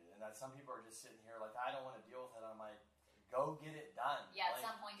opportunity. And that some people are just sitting here like, I don't want to deal with it. I'm like, go get it done. Yeah, like,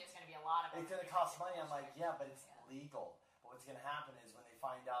 at some point there's going to be a lot of it's going to cost money. I'm like, yeah, but it's legal. But what's going to happen is when they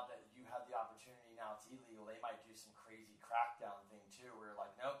find out that you have the opportunity, now it's illegal, they might do some crazy crackdown thing too where you're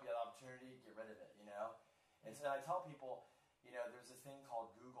like, nope, you have the opportunity, get rid of it, And so I tell people, there's this thing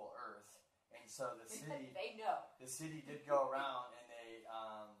called Google Earth. And so the city, they know. The city did go around and they,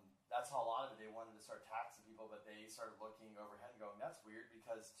 that's how a lot of it, they wanted to start taxing people, but they started looking overhead and going, that's weird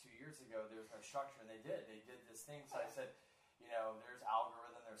because 2 years ago there was no structure, and they did this thing. So I said, there's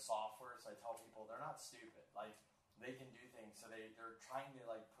algorithm, there's software, so I tell people they're not stupid. Like, they can do things, so they're trying to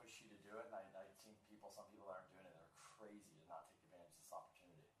like push you to do it, and I think some people that aren't doing it, they're crazy to not take advantage of this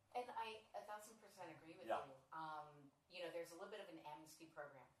opportunity. And I 1,000% agree with Yeah. you. There's a little bit of an amnesty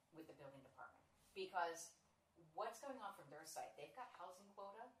program with the building department because what's going on from their side? They've got housing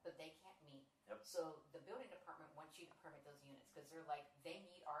quota that they can't meet. Yep. So the building department wants you to permit those units because they're like, they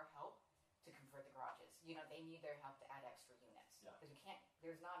need our help to convert the garages. They need their help to add extra units. Yeah. Because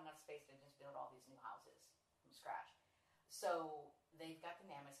there's not enough space to just build all these new houses from scratch. So they've got the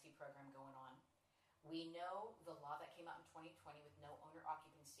amnesty program going on. We know the law that came out in 2020 with no owner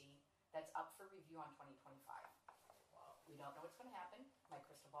occupancy that's up for review on 2025. Wow. We don't know what's going to happen. My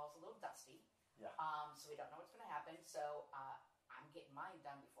crystal ball's a little dusty. Yeah. So we don't know what's going to happen. So I'm getting mine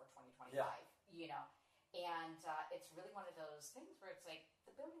done before 2025. Yeah. And it's really one of those things where it's like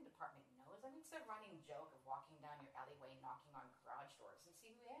the building department knows. I mean, it's a running joke of walking down your alleyway, knocking on garage doors, and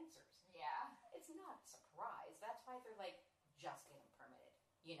see who answers. Yeah. It's not a surprise. That's why they're like, just get them permitted.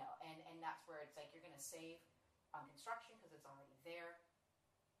 And that's where it's like you're going to save on construction because it's already there.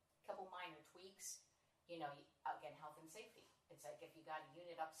 A couple minor tweaks. Again, health and safety. It's like if you got a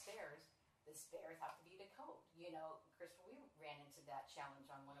unit upstairs, the stairs have to be to code. Crystal, we ran into that challenge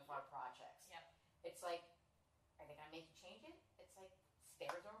on one of our projects. Yep. It's like, are they going to make you change it? It's like,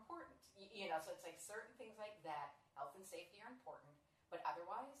 stairs are important. So it's like certain things like that, health and safety are important, but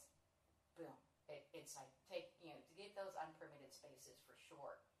otherwise, boom. It's like, to get those unpermitted spaces for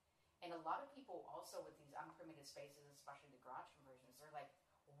sure. And a lot of people also with these unpermitted spaces, especially the garage conversions, they're like,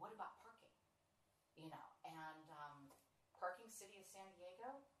 well, what about parking? And parking, City of San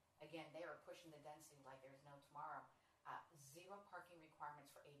Diego, again, they are pushing the density like there's no tomorrow. Zero parking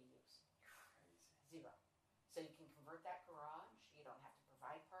requirements for ADUs. Crazy. Zero. So you can convert that garage. You don't have to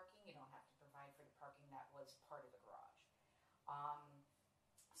provide parking. You don't have to provide for the parking that was part of the garage.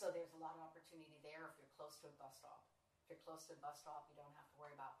 So there's a lot of opportunity there if you're close to a bus stop. If you're close to a bus stop, you don't have to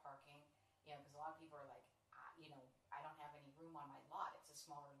worry about parking. Because a lot of people are like, I don't have any room on my lot. It's a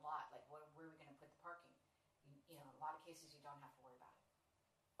smaller lot. Like, where are we going to put the parking? In a lot of cases, you don't have to worry about it.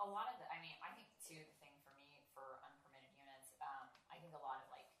 A lot of I think too, the thing for me for unpermitted units, I think a lot of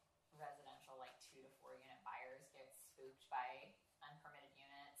like residential, like 2 to 4 unit buyers get spooked by unpermitted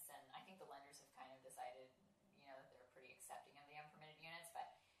units, and I think the lenders have kind of decided, that they're pretty accepting of the unpermitted units,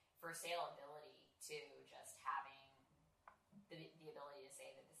 but for saleability too, just having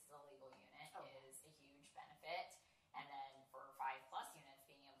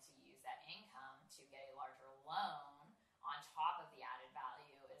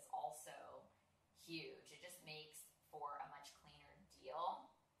huge. It just makes for a much cleaner deal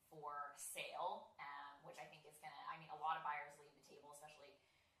for sale, which I think is gonna. I mean, a lot of buyers leave the table, especially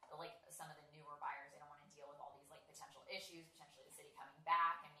like some of the newer buyers. They don't want to deal with all these like potential issues, potentially the city coming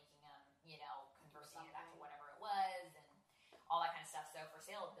back and making them, converting it back to whatever it was, and all that kind of stuff. So for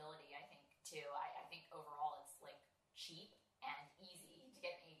saleability, I think too. I think overall it's like cheap and easy to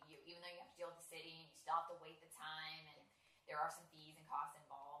get an ADU, even though you have to deal with the city and you still have to wait the time, and there are some fees and costs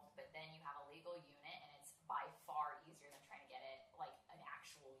involved. But then you have a legal unit, and it's by far easier than trying to get it like an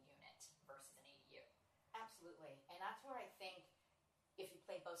actual unit versus an ADU. Absolutely. And that's where I think if you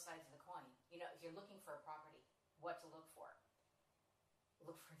play both sides of the coin, if you're looking for a property, what to look for?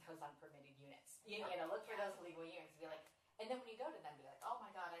 Look for those unpermitted units. Look for those illegal units. Be like, and then when you go to them, be like, oh my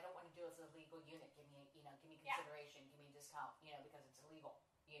God, I don't want to do this as a legal unit. Give me consideration. Give me a discount. Because it's illegal.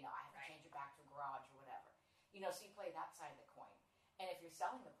 I have to change it back to a garage or whatever. So you play that side of the coin. And if you're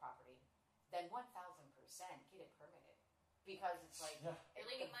selling the property, then 1,000% get it permitted, because it's like you're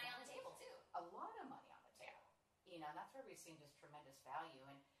leaving money on the table too. A lot of money on the table. And that's where we've seen just tremendous value.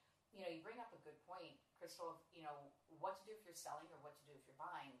 And you bring up a good point, Crystal. What to do if you're selling or what to do if you're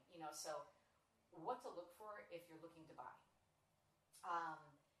buying. So what to look for if you're looking to buy.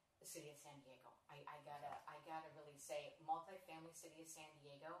 The city of San Diego. I gotta really say, multifamily city of San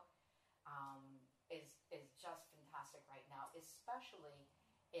Diego is just fantastic right now, especially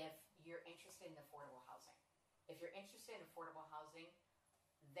if you're interested in affordable housing. If you're interested in affordable housing,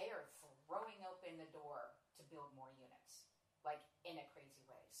 they are throwing open the door to build more units, like in a crazy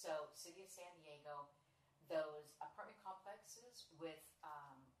way. So city of San Diego, those apartment complexes with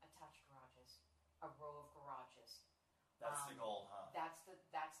attached garages, a row of garages. That's the goal, huh? That's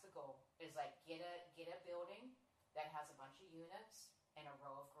the goal. Is like get a building that has a bunch of units and a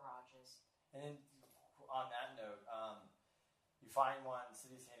row of garages. And then, on that note, you find one,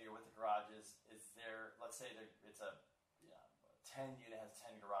 City of San Diego with the garages. Is there? Let's say it's a 10 unit has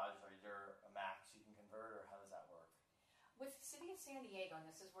 10 garages. Are there a max you can convert, or how does that work? With the City of San Diego, and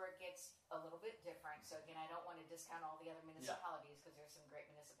this is where it gets a little bit different. So again, I don't want to discount all the other municipalities, because there's some great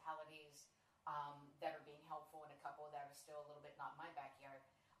municipalities that are being helpful, and a couple that are still a little bit not my backyard.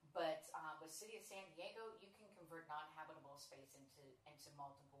 But with City of San Diego, you can convert non-habitable space into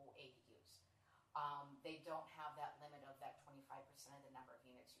multiple ADUs. They don't have that limit of that 25% of the number of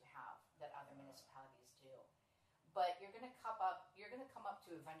units you have that other municipalities do. But you're going to come up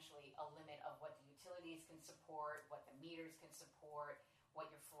to eventually a limit of what the utilities can support, what the meters can support, what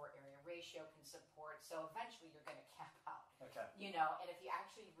your floor area ratio can support. So eventually you're going to cap out. Okay. And if you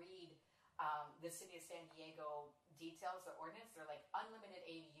actually read the City of San Diego details, the ordinance, they're like unlimited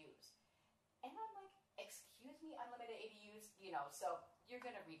ADUs. And I'm like, excuse me, unlimited ADUs? So you're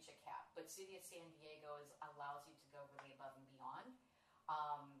going to reach a cap. But City of San Diego allows you to go really above and beyond.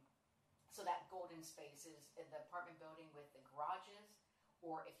 So that golden space is the apartment building with the garages,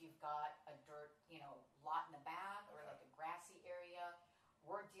 or if you've got a dirt, lot in the back, or like a grassy area.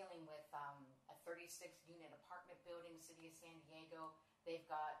 We're dealing with a 36-unit apartment building, City of San Diego. They've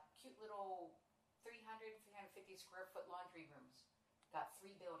got cute little 350 square foot laundry rooms. Got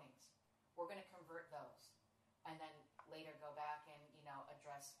 3 buildings. We're going to convert those, and then later go back and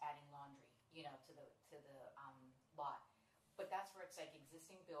address adding laundry, to the lot. But that's where it's like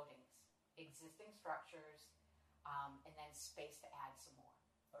existing buildings, existing structures, and then space to add some more.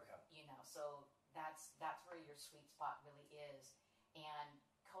 Okay. So that's where your sweet spot really is. And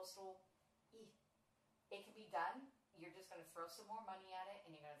coastal, it can be done. You're just going to throw some more money at it,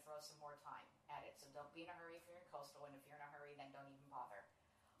 and you're going to throw some more time at it. So don't be in a hurry if you're in coastal, and if you're in a hurry, then don't even bother.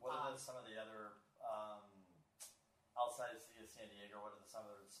 What are some of the other outside of the City of San Diego? What are some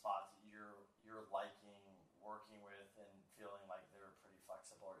of the spots that you're liking working with and feeling like they're pretty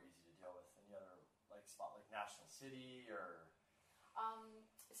flexible or easy to deal with? Any other spot like National City or?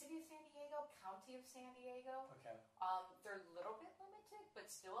 City of San Diego, County of San Diego. Okay. They're a little bit limited, but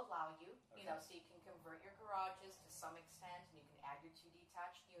still allow you. Okay. So you can convert your garages to some extent, and you can add your 2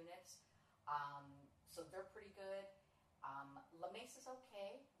 detached units. So they're pretty good. La Mesa's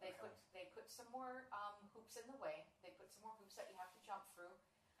okay. They put some more hoops in the way. They put some more hoops that you have to jump through.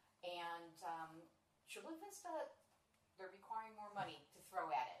 And Chula Vista, they're requiring more money to throw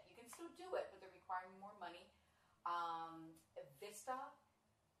at it. You can still do it, but they're requiring more money. Vista,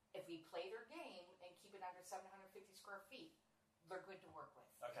 if we play their game and keep it under 750 square feet, they're good to work with.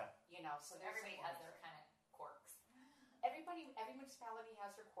 Okay. So Everybody has their kind of quirks. Every municipality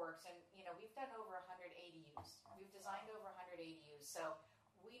has their quirks, and we've done over 100 ADUs. We've designed over 100 ADUs, so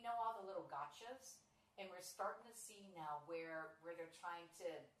we know all the little gotchas, and we're starting to see now where they're trying to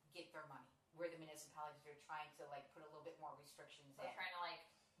get their money, where the municipalities are trying to put a little bit more restrictions They're in. trying to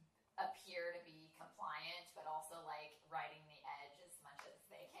appear to be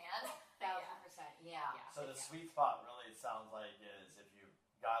Yeah. Yeah. So the sweet spot really, it sounds like, is if you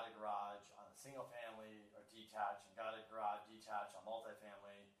got a garage on a single family or detached and got a garage detached on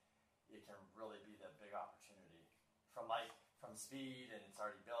multifamily, it can really be the big opportunity from speed and it's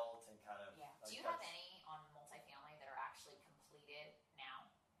already built and kind of. Yeah. Do you have any on multifamily that are actually completed now?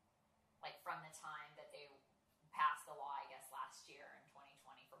 Like from the time that they passed the law, I guess, last year in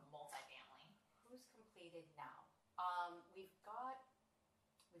 2020 for multifamily? Who's completed now? We've got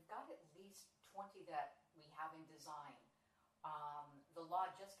at least 20 that we have in design. The law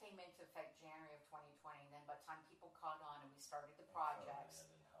just came into effect January of 2020, and then by the time people caught on and we started the projects,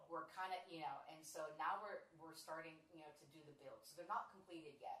 we're kind of, and so now we're starting, to do the build. So they're not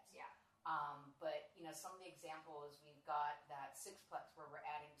completed yet. Yeah. But some of the examples, we've got that sixplex where we're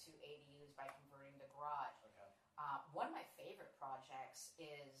adding 2 ADUs by converting the garage. Okay. One of my favorite projects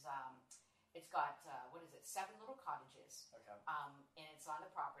is it's got 7 little cottages. Okay. And it's on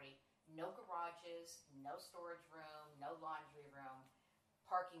the property. No garages, no storage room, no laundry room,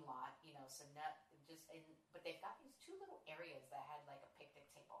 parking lot. So but they've got these 2 little areas that had like a picnic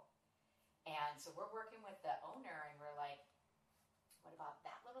table. And so we're working with the owner, and we're like, what about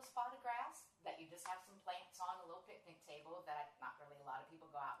that little spot of grass that you just have some plants on, a little picnic table that not really a lot of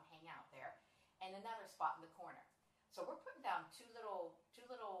people go out and hang out there, and another spot in the corner. So we're putting down two little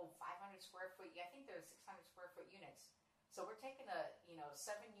 500 square foot. I think they're 600 square foot units. So we're taking a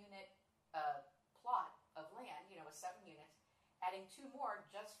 7-unit plot of land, with 7 units, adding 2 more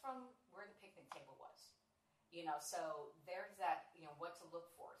just from where the picnic table was. So there's that. What to look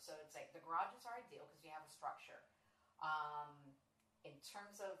for. So it's like the garages are ideal because you have a structure. In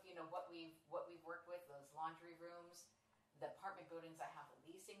terms of what we've worked with, those laundry rooms, the apartment buildings that have the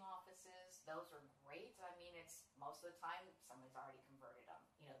leasing offices, those are great. I mean, it's most of the time somebody's already converted them.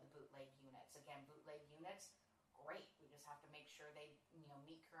 The bootleg units. Again, bootleg units, great. We just have to make sure they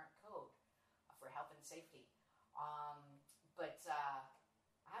meet current code for health and safety. But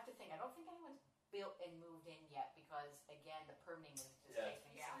I have to think. I don't think anyone's built and moved in yet because again, the permitting is just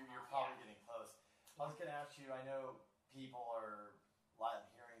taking so long. You're probably getting close. I was going to ask you. I know people are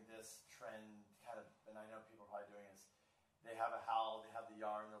hearing this trend kind of, and I know people are probably doing this. They have a house, they have the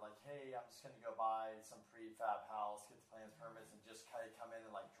yard, and they're like, hey, I'm just going to go buy some prefab house, get the plans, permits, and just kind of come in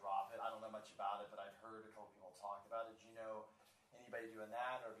and drop it. I don't know much about it, but I've heard a couple people talk about it. Do you know anybody doing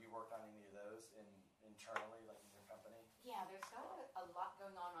that, or have you worked on any of those internally, like in your company? Yeah, there's got a lot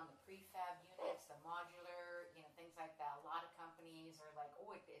going on the prefab units, the modular, things like that. A lot of companies are like,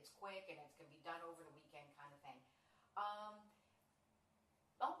 oh, it's quick and it's going to be done over the weekend kind of thing.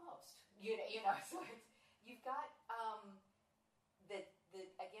 Almost. So you've got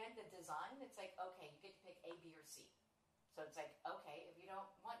the design. It's like, okay, you get to pick A, B, or C. So it's like, okay, if you don't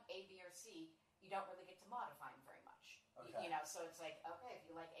want A, B, or C, you don't really get to modify them very much. Okay. So it's like, okay, if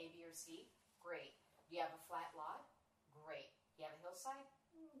you like A, B, or C, great. Do you have a flat lot? Great. Do you have a hillside?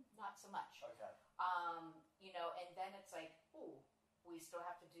 Not so much. Okay. And then it's like, ooh, we still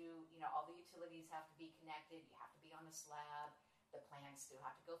have to do, all the utilities have to be connected. You have to be on a slab. The plans still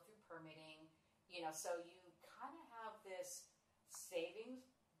have to go through permitting. So you kind of have this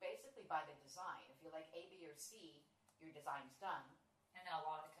savings basically by the design. If you like A, B, or C, your design's done. And then a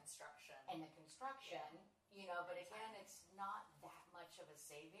lot of the construction. But again, it's not that much of a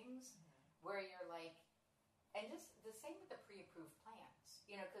savings where you're like, and just the same with the pre-approved plans,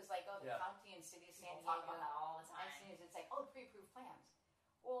 because the county and city of San Diego talk about that all the time. It's like, oh, pre-approved plans.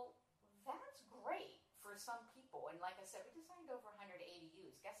 Well, that's great for some people. And like I said, we designed over 100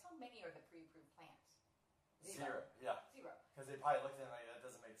 ADUs. Guess how many are the pre-approved plans? 0. Yeah. 0. Because they probably looked at it like, that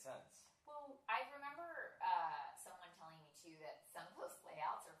doesn't make sense. Well, I remember someone telling me too that some of those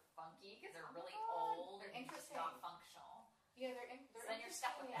layouts are funky because they're really old they're and just interesting. not functional. Yeah, they're So then you're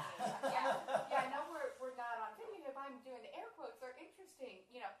stuck with that. Yeah, I know we're not on video, but I'm doing the air quotes. They're interesting.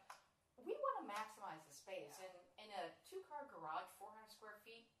 We want to maximize the space. Yeah. And in a 2-car garage, 400 square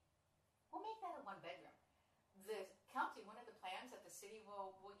feet, we'll make that a 1-bedroom. The county, one of the plans that the city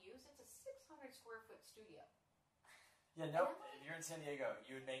will use, it's a 600 square foot studio. Yeah, no. If you're in San Diego,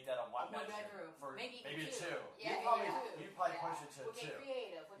 you would make that a 1-bedroom. For maybe a 2. Yeah, You'd probably push it to a 2. We'll get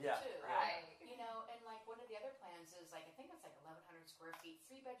creative with Yeah. the 2. Right. And one of the other plans is I think it's 1,100 square feet,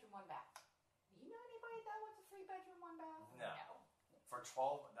 3-bedroom, 1 bath. You know anybody that wants a 3-bedroom, 1 bath? No. For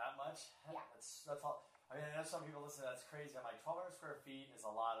 12, that much? Yeah. That's all. I mean, I know some people listen, that's crazy. I'm like, 1,200 square feet is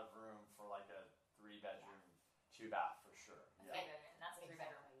a lot of room for a 3-bedroom, 2 bath for sure. Yeah. And that's a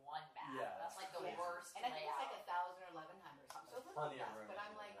 3-bedroom, 1 bath. Yeah, That's like the crazy. worst And I think layout. it's 1,000 or 1,100 something. So That's a little plenty of less, room but to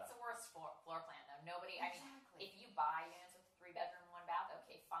I'm do like, that. It's the worst floor plan though. Nobody, exactly. if you buy units with 3-bedroom, 1 bath,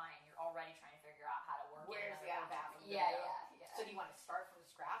 okay, fine. You're already trying to figure out how to work Where's in the other another bathroom? Yeah. So do you want to start from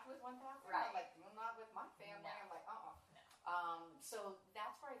scratch with 1 bathroom? Right. I'm like, no, So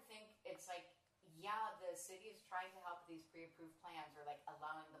that's where I think it's like, yeah, the city is trying to help these pre-approved plans or like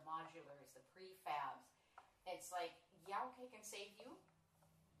allowing the modulars, the prefabs. It's like, yeah, okay, can save you,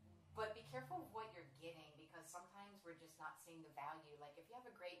 but be careful of what you're getting because sometimes we're just not seeing the value. Like if you have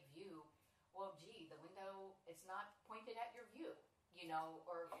a great view, well, gee, the window, it's not pointed at your view, you know,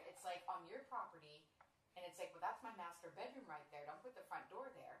 or it's like on your property and it's like, well, that's my master bedroom right there. Don't put the front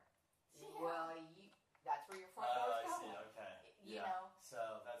door there. Yeah. Well, that's where your front door is going. I see, okay. You know?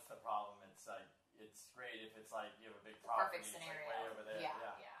 So that's the problem. It's like, it's great if it's like you have a big property. Perfect it's scenario. like way over there.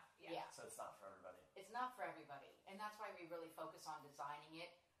 Yeah. So it's not for everybody. It's not for everybody. And that's why we really focus on designing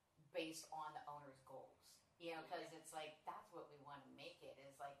it based on the owner's goals. You know, because it's like, that's what we want to make it,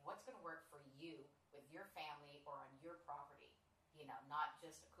 is like, what's going to work for you with your family or on your property? You know, not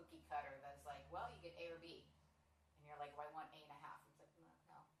just a cookie cutter that's like, well, you get A or B. And you're like, well, I want A and a half. It's like,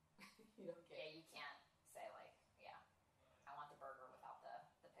 no. You don't get Yeah, you can't say like, I want the burger without the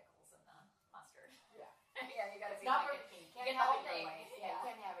pickles and the mustard. Yeah. Yeah, you gotta It's be not like, Burger King. You get can't the have whole it your thing. way. Yeah, you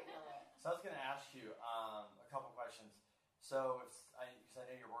can't have it your way. So I was going to ask you a couple questions. So because I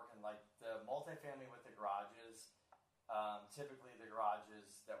know you're working like the multifamily with the garages. Typically, the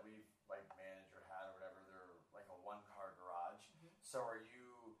garages that we've like managed or had or whatever, they're like a one-car garage. Mm-hmm. So are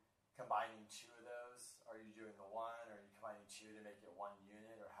you combining two of those? Are you doing the one? Or are you combining two to make it one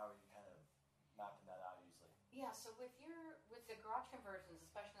unit? Or how are you kind of mapping that out usually? Yeah, so with the garage conversions,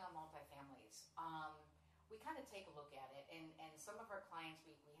 especially on multifamilies, we kind of take a look at it, and some of our clients,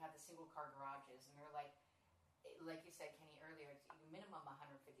 we have the single car garages, and they're like you said, Kenny, earlier, it's minimum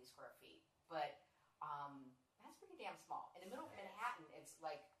 150 square feet, but that's pretty damn small. In the middle of Manhattan, it's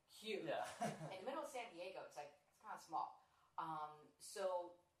like huge. Yeah. In the middle of San Diego, it's kind of small.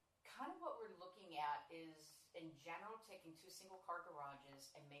 So kind of what we're looking at is, in general, taking two single car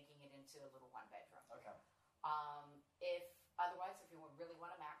garages and making it into a little one bedroom. Okay. If you really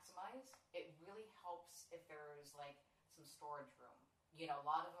want to maximize, it really helps if there's like some storage room. You know, a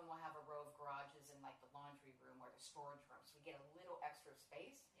lot of them will have a row of garages in like the laundry room or the storage room, so we get a little extra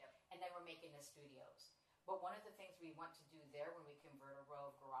space. Yep. And then we're making the studios. But one of the things we want to do there when we convert a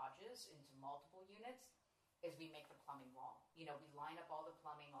row of garages into multiple units is we make the plumbing wall. You know, we line up all the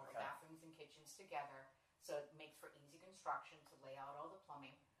plumbing, all the bathrooms and kitchens together, so it makes for easy construction to lay out all the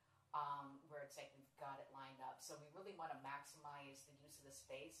plumbing. Where it's like we've got it lined up. So we really want to maximize the use of the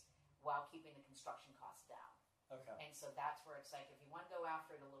space while keeping the construction costs down. Okay. And so that's where it's like, if you want to go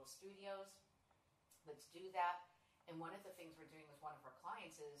after the little studios, let's do that. And one of the things we're doing with one of our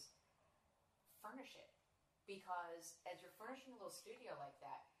clients is furnish it. Because as you're furnishing a little studio like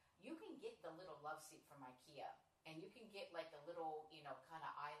that, you can get the little love seat from IKEA. And you can get like the little, you know, kind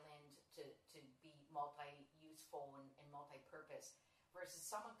of island to be multi-useful and multi-purpose. Versus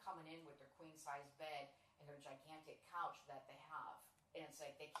someone coming in with their queen-size bed and their gigantic couch that they have. And it's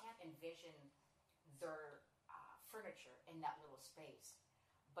like they can't envision their furniture in that little space.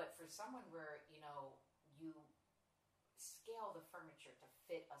 But for someone where, you know, you scale the furniture to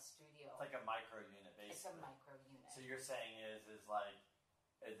fit a studio. It's like a micro unit, basically. It's a micro unit. So you're saying is like,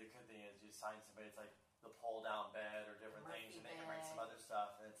 the good thing is you sign somebody, it's like the pull-down bed or different Murphy things, and they can bring some bed. other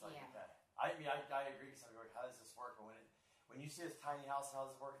stuff, and it's like, Yeah. okay. I mean, I agree, because I'm like, how does this work? But when you see this tiny house, how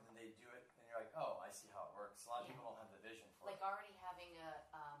does it work, and then they do it, and you're like, oh, I see how it works. A lot of people don't have the vision for Like it. already having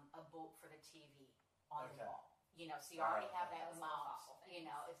a bolt for the TV on the Okay. wall. You know, so you already have that Those little mount. thoughtful You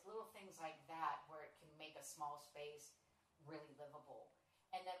know, it's little things like that where it can make a small space really livable.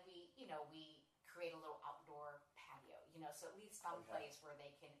 And then we create a little outdoor patio, you know, so at least some place where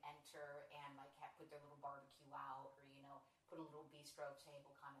they can enter and like put their little barbecue out, or, you know, put a little bistro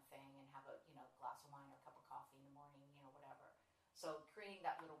table kind of thing and have a, you know, glass of wine or a cup of coffee in the morning, you know, whatever. So creating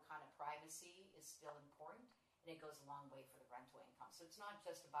that little kind of privacy is still important, and it goes a long way for the rental income. So it's not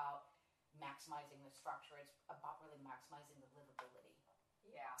just about maximizing the structure, it's about really maximizing the livability.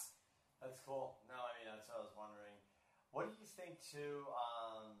 Yeah. That's cool. No, I mean, that's what I was wondering. What do you think, too,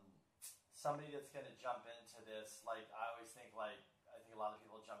 somebody that's going to jump into this, like, I always think, like, I think a lot of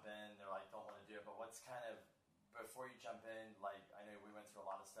people jump in, they're like, don't want to do it, but what's kind of, before you jump in, like, I know we went through a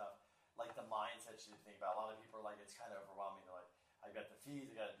lot of stuff, like the mindset you think about. A lot of people are like, it's kind of overwhelming. They're like, I've got the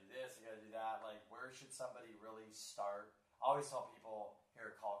fees, I got to do this, I got to do that. Like, where should somebody really start? I always tell people,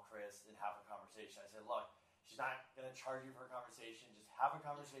 here, call Chris and have a conversation. I said, look, she's not going to charge you for a conversation. Just have a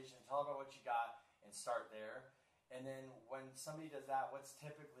conversation, tell her about what you got, and start there. And then when somebody does that, what's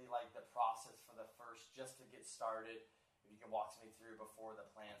typically like the process for the first, just to get started? If you can walk me through before the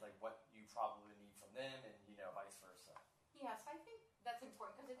plans, like what you probably need from them, and, you know, vice versa. Yes, I think that's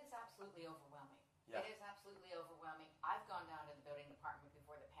important because it is absolutely overwhelming. Yeah. It is absolutely overwhelming. I've gone down to the building department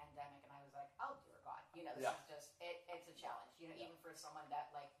before the pandemic, and I was like, oh, dear God, you know, this is just, it's a challenge. even for someone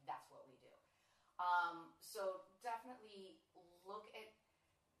that like that's what we do. So definitely look at,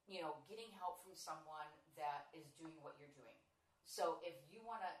 getting help from someone that is doing what you're doing. So if you've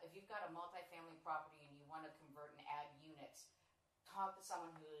got a multifamily property and you want to convert and add units, talk to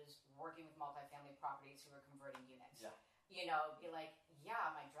someone who's working with multifamily properties who are converting units. Yeah. Be like,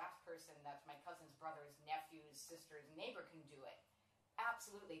 yeah, my draft person, that's my cousin's brother's nephew's sister's neighbor can do it.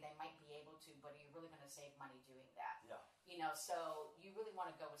 Absolutely, they might be able to, but are you really going to save money doing that? Yeah. So you really want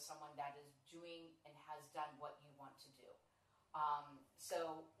to go with someone that is doing and has done what you want to do.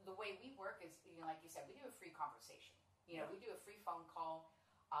 So the way we work is, like you said, we do a free conversation. We do a free phone call.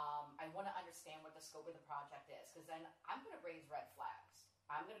 I want to understand what the scope of the project is, because then I'm going to raise red flags.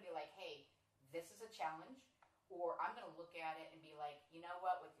 I'm going to be like, hey, this is a challenge. Or I'm going to look at it and be like, you know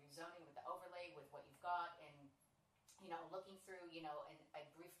what, with your zoning, with the overlay, with what you've got, and, looking through, in a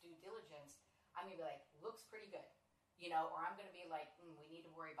brief due diligence, I'm going to be like, looks pretty good. Or I'm going to be like, we need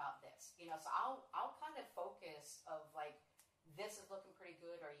to worry about this. So I'll kind of focus of like, this is looking pretty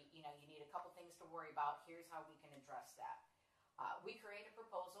good, or, you need a couple things to worry about. Here's how we can address that. We create a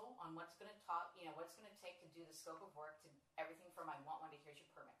proposal on what's going to what's going to take to do the scope of work, to everything from I want one to here's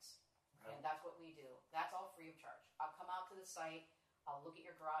your permits. Okay. And that's what we do. That's all free of charge. I'll come out to the site. I'll look at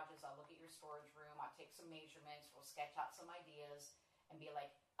your garages. I'll look at your storage room. I'll take some measurements. We'll sketch out some ideas and be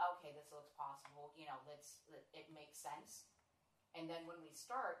like, okay, this looks possible. It makes sense. And then when we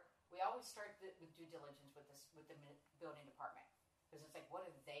start, we always start with due diligence with the building department, because it's like, what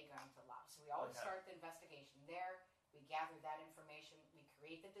are they going to allow? So we always start the investigation there. We gather that information. We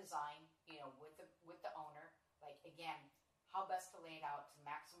create the design, with the owner. Like, again, how best to lay it out to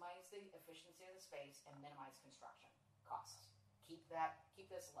maximize the efficiency of the space and minimize construction costs. Keep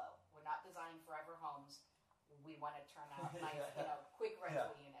this low. We're not designing forever homes. We want to turn out nice, quick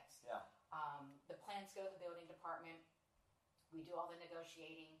rental units. Yeah. The plans go to the building department. We do all the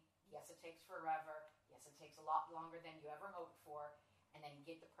negotiating. Yes, it takes forever. Yes, it takes a lot longer than you ever hoped for. And then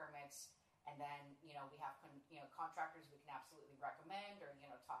get the permits. And then, we have, contractors we can absolutely recommend, or,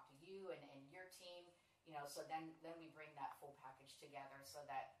 talk to you and your team. So then we bring that full package together so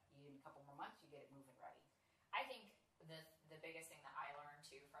that in a couple more months you get it moving ready. I think the biggest thing that I learned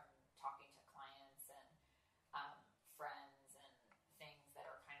too from talking to clients and friends and things that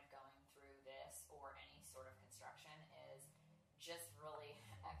are kind of going through this or any sort of construction is just really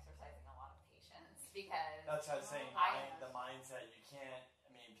exercising a lot of patience, because that's what I was saying. The mindset, you can't.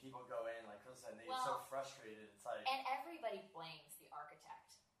 People go in, like Chris said, they get so frustrated. It's like, and everybody blames the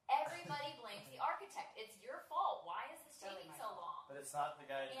architect. Everybody blames the architect. It's your fault. Why is this taking so long? But it's not the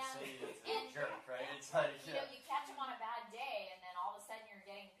guy at the city that's a jerk, right? It's like, you catch him on a bad day, and then all of a sudden you're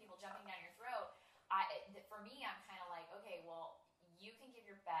getting people jumping down your throat. For me, I'm kind of like, okay, well, you can give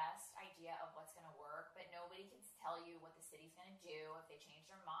your best idea of what's going to work, but nobody can tell you what the city's going to do if they change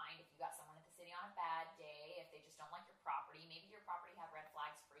their mind. If you got someone at the city on a bad day, if they just don't like your property, maybe your property had red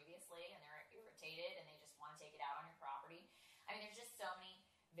flags previously and they're irritated and they just want to take it out on your property. There's just so many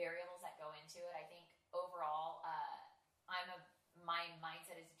variables that go into it. I think overall, my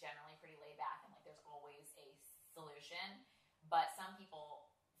mindset is generally pretty laid back and like there's always a solution, but some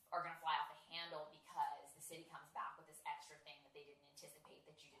people are going to fly off the handle because the city comes back with this extra thing that they didn't anticipate,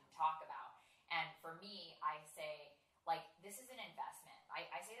 that you didn't talk about. And for me, I say, like, this is an investment.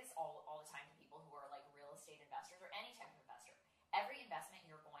 I say this all the time to people who are like real estate investors or any type of investor. Every investment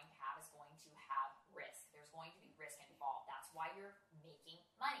you're going to have is going to have risk. There's going to be risk involved. That's why you're making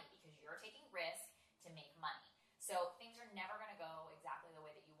money, because you're taking risk to make money. So things are never going to go exactly the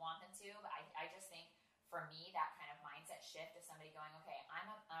way that you want them to, but I just think, for me, that kind of mindset shift of somebody going, okay, I'm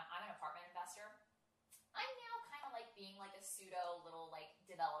an apartment investor. I'm now kind of like being like a pseudo little like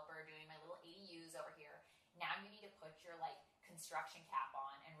developer doing my little ADUs over here. Now you need to put your like construction cap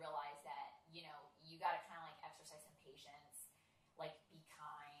on and realize that, you got to kind of like exercise some patience, like be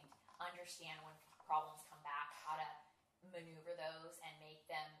kind, understand when problems come back, how to maneuver those and make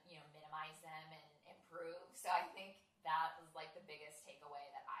them, minimize them and improve. So I think that was like the biggest takeaway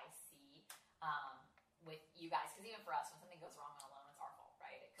that I see, with you guys, because even for us, when something goes wrong on a loan, it's our fault,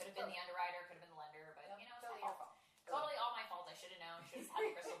 right? It could have been the underwriter, could have been the lender, but it's totally all your fault. Totally all my fault. I should have known, should have had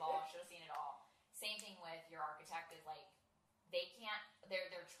a crystal ball, should have seen it all. Same thing with your architect is like, they can't,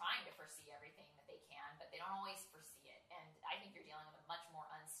 they're trying to foresee everything that they can, but they don't always foresee it. And I think you're dealing with a much more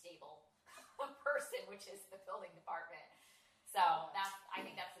unstable person, which is the building department. So I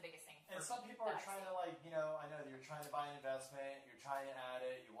think that's the biggest thing. And some people are trying to I know that you're trying to buy an investment, you're trying to add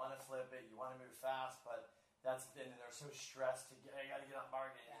it, you want to flip it, you want to move fast, but and they're so stressed I got to get on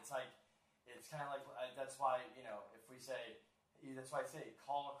market. Yeah. It's like, it's kind of like, that's why, if we say, that's why I say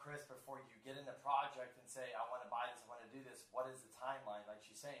call Chris before you get in the project and say, I want to buy this, I want to do this. What is the timeline? Like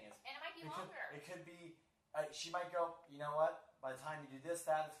she's saying, and it might be longer. It could be. She might go, you know what? By the time you do this,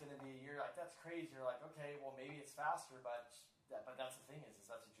 it's going to be a year. Like that's crazy. You're like, okay, well maybe it's faster, but that's the thing is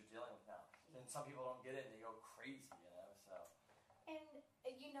that's what you're dealing with now. And some people don't get it and they go crazy, you know. So.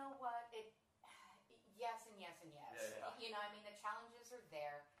 And you know what? Yes and yes and yes. Yeah. You know, I mean, the challenges are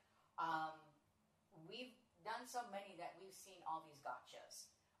there. We've done so many that we've seen all these gotchas,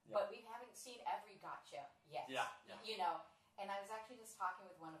 but we haven't seen every gotcha yet. Yeah. You know. And I was actually just talking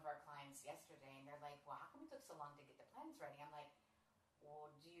with one of our clients yesterday, and they're like, well, how come it took so long to get the plans ready? I'm like, well,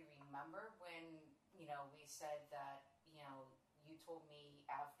 do you remember when, you know, we said that, you know, you told me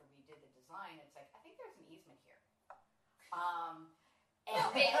after we did the design, it's like, I think there's an easement here. And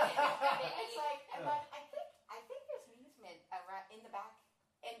it's like, I think there's an easement around in the back.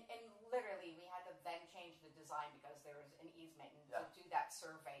 And literally, we had to then change the design because there was an easement. And to do that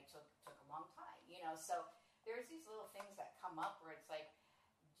survey took a long time, you know, so there's these little things that come up where it's like,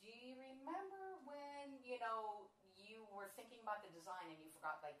 do you remember when, you know, you were thinking about the design and you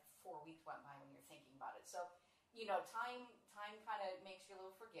forgot like 4 weeks went by when you're thinking about it. So, you know, time kind of makes you a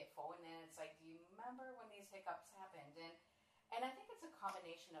little forgetful. And then it's like, do you remember when these hiccups happened? And I think it's a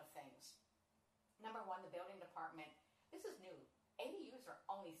combination of things. Number one, the building department, this is new. ADUs are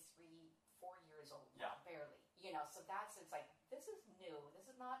only 3-4 years old, barely. You know, so it's like, this is new. This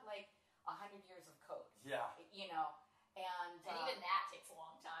is not like 100 years of code. Yeah. You know, and even that takes a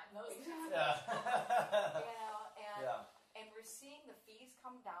long time. Exactly. You know, and we're seeing the fees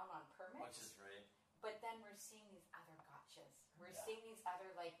come down on permits, which is great. But then we're seeing these other gotchas. We're seeing these other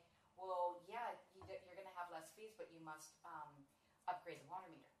like, well, you're going to have less fees, but you must upgrade the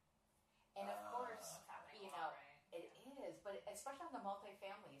water meter. And of course, you know, it is. But especially on the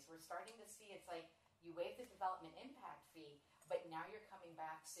multifamilies, we're starting to see it's like you waive the development impact fee. But now you're coming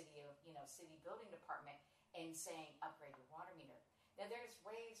back, city building department, and saying upgrade your water meter. Now there's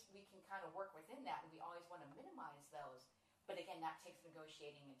ways we can kind of work within that, and we always want to minimize those. But again, that takes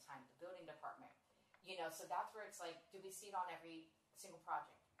negotiating and time to building department. You know, so that's where it's like, do we see it on every single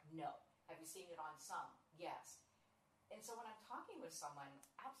project? No. Have we seen it on some? Yes. And so when I'm talking with someone,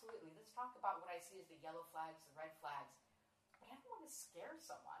 absolutely, let's talk about what I see as the yellow flags, the red flags. But I don't want to scare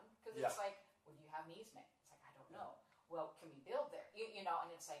someone because it's like, well, do you have an easement? It's like, I don't know. Well, can we build there? You know,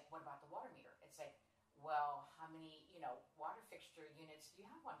 and it's like, what about the water meter? It's like, well, how many, you know, water fixture units do you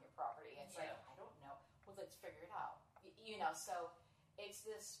have on your property? It's like, I don't know. Well, let's figure it out. You know, so it's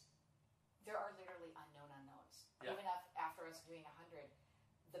this, there are literally unknown unknowns. Yeah. Even after us doing 100,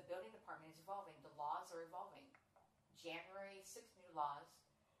 the building department is evolving. The laws are evolving. January, 6 new laws.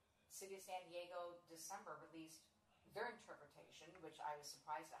 City of San Diego, December, released their interpretation, which I was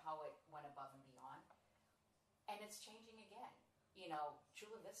surprised at how it went above and beyond. And it's changing again. You know,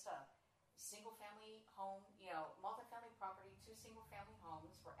 Chula Vista, single-family home, you know, multifamily property, 2 single-family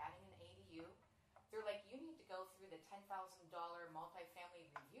homes. We're adding an ADU. They're like, you need to go through the $10,000 multifamily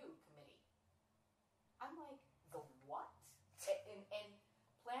review committee. I'm like, the what? And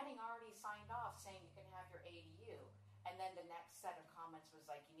planning already signed off saying you can have your ADU. And then the next set of comments was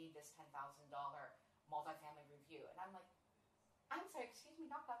like, you need this $10,000 multifamily review. And I'm like, I'm sorry, excuse me,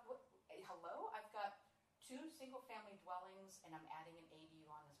 knock on wood. Hello? I've got 2 single-family dwellings, and I'm adding an ADU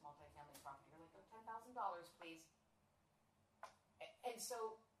on this multifamily property. You're like, oh, $10,000, please. And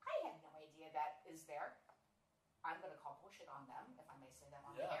so I had no idea that is there. I'm going to call bullshit on them, if I may say that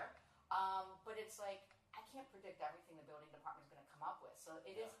on the air. But it's like, I can't predict everything the building department is going to come up with. So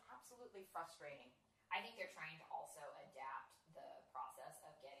it is absolutely frustrating. I think they're trying to also adapt the process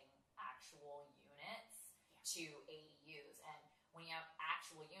of getting actual units to ADUs. And when you have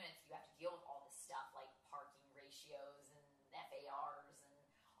actual units, you have to deal with all this stuff like parking ratios and FARs and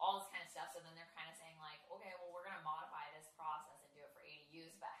all this kind of stuff. So then they're kind of saying like, okay, well, we're going to modify this process and do it for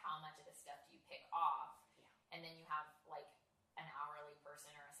ADUs, but how much of this stuff do you pick off? Yeah. And then you have like an hourly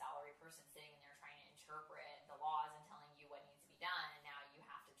person or a salary person sitting in there trying to interpret the laws and telling you what needs to be done. And now you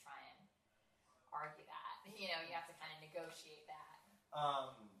have to try and argue that. You know, you have to kind of negotiate that.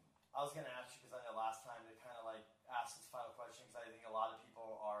 I was going to ask you, because I know last time to kind of like ask this final question, because I think a lot of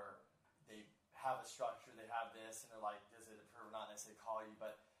people they have a structure, they have this, and they're like, is it approved or not? And they say call you.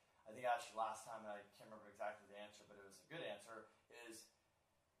 But I think actually last time, and I can't remember exactly the answer, but it was a good answer, is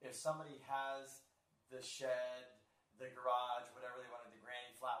if somebody has the shed, the garage, whatever they wanted, the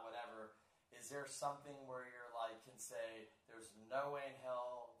granny flat, whatever, is there something where you're like, can say, there's no way in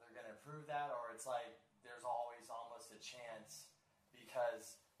hell they're going to approve that? Or it's like, there's always almost a chance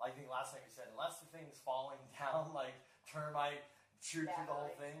because, like I think last time you said, unless the thing's falling down, like termite, shoot through the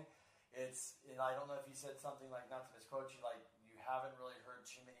whole thing, it's, and I don't know if you said something like, not to misquote you, like you haven't really heard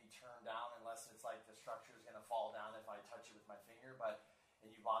too many turn down unless it's like the structure is going to fall down if I touch it with my finger. And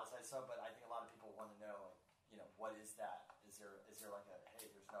you bought a side sub, but I think a lot of people want to know, like, what is that? Is there like a, hey,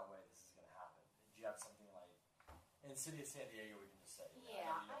 there's no way this is going to happen? Do you have something like, in the city of San Diego, we can just say,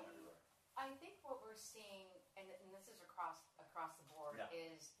 I think what we're seeing, and this is across the board,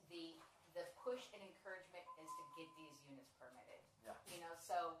 is the push and encouragement is to get these units permitted. Yeah.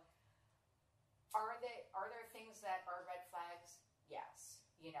 So are there things that are red flags? Yes.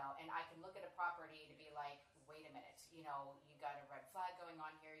 And I can look at a property to be like, wait a minute, you got a red flag going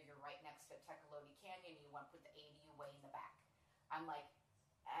on here. You're right next to Tecolote Canyon. You want to put the ADU way in the back. I'm like,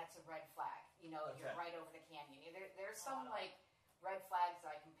 that's a red flag. You're right over the canyon. There's some like red flags that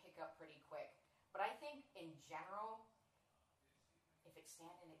I can pick up pretty quick. But I think in general, if it's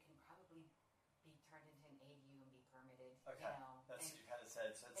standing, it can probably be turned into an ADU and be permitted. Okay, that's what you kind of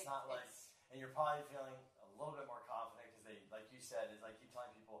said. So it's not like, and you're probably feeling a little bit more confident because they, like you said, is I keep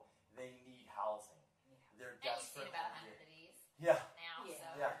telling people they need housing. Yeah. They're desperate. And you've seen about 100 of these now. Yeah. So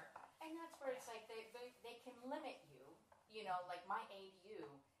and that's where it's like they can limit you. Like my ADU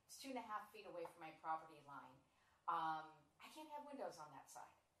is 2.5 feet away from my property line. I can't have windows on that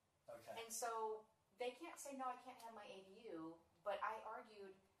side. Okay. And so they can't say, no, I can't have my ADU. But I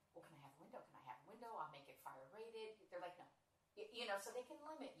argued, well, can I have a window? Can I have a window? I'll make it fire rated. They're like, no. So they can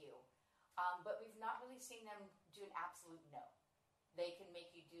limit you. But we've not really seen them do an absolute no. They can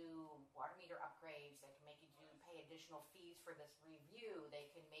make you do water meter upgrades. They can make you pay additional fees for this review.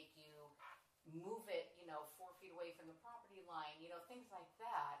 They can make you move it, 4 feet away from the property line, things like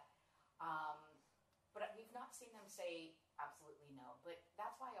that. But we've not seen them say absolutely no. But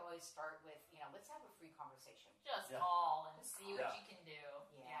that's why I always start with, let's have a free conversation. just call and see what you can do.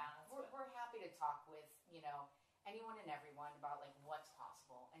 We're happy to talk with, anyone and everyone about like what's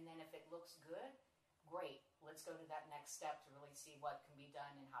possible. And then if it looks good, great. Let's go to that next step to really see what can be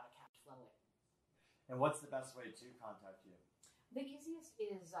done and how to cash flow it. And what's the best way to contact you? The easiest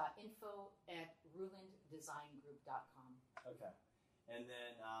is info@rulanddesignGroup.com. Okay. And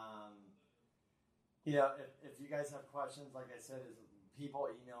then, if you guys have questions, like I said, people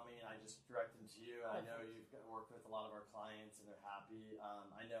email me and I just direct them to you. And I know you've worked with a lot of our clients and they're happy.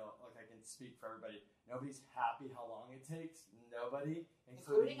 I know, look, I can speak for everybody. Nobody's happy how long it takes. Nobody,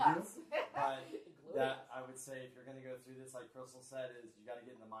 including you. us. But that I would say, if you're going to go through this, like Crystal said, is you got to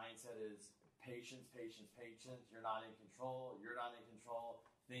get in the mindset is patience, patience, patience. You're not in control. You're not in control.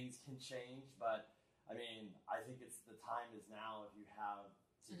 Things can change, but I mean, I think the time is now if you have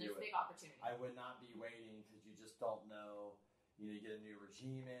to do there's it. a big opportunity. I would not be waiting because you just don't know. You get a new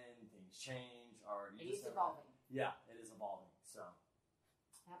regime in, things change, or it is evolving. Yeah, it is evolving. So,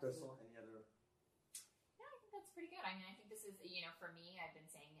 Absolutely. Crystal, any other? Yeah, I think that's pretty good. I mean, I think this is, for me, I've been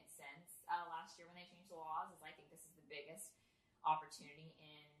saying it since last year when they changed the laws, is I think this is the biggest opportunity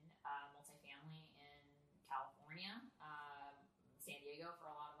in multifamily in California, San Diego for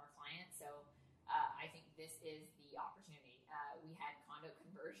a lot of our clients. So I think this is the opportunity. We had condo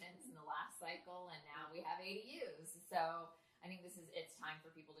conversions in the last cycle, and now we have ADUs. So I think it's time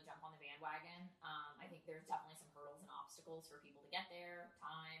for people to jump on the bandwagon. I think there's definitely some hurdles and obstacles for people to get there,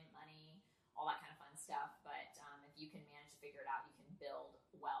 time, money, all that kind of fun stuff. But if you can manage to figure it out, you can build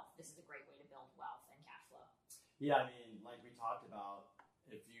wealth. This is a great way to build wealth and cash flow. Yeah, I mean, like we talked about,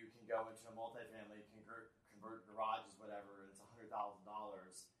 if you can go into a multifamily, convert garages, whatever, and it's $100,000,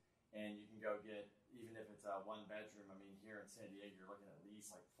 and you can go get, even if it's a 1-bedroom, I mean, here in San Diego, you're looking at least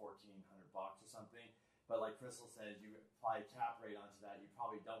like $1,400 or something. But like Crystal said, you apply cap rate onto that, you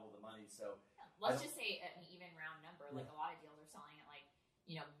probably double the money. So let's just say an even round number. Like a lot of deals are selling at like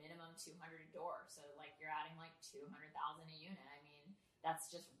minimum 200 a door. So like you're adding like 200,000 a unit. I mean,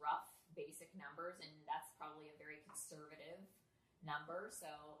 that's just rough basic numbers, and that's probably a very conservative number.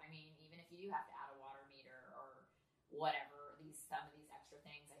 So I mean, even if you do have to add a water meter or whatever, some of these extra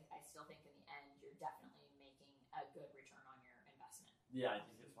things, I still think in the end you're definitely making a good return on your investment. Yeah, I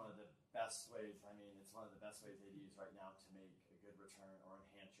think it's one of the best ways. I mean, it's one of the best ways they use right now to make a good return or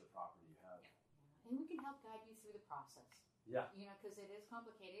enhance your property you have. Yeah. And we can help guide you through the process. Yeah. Because it is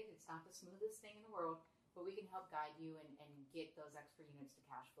complicated. It's not the smoothest thing in the world, but we can help guide you and get those extra units to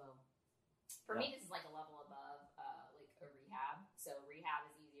cash flow. For me, this is like a level above like a rehab. So rehab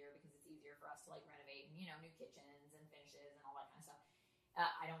is easier because it's easier for us to like renovate and, new kitchens and finishes and all that kind of stuff.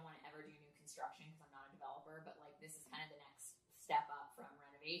 I don't want to ever do new construction because I'm not a developer, but like this is kind of the next step up from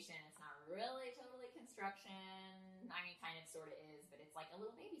renovation. It's not really totally construction. I mean, kind of sort of is, but it's like a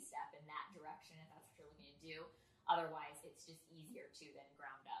little baby step in that direction if that's what you're looking to do. Otherwise, it's just easier to than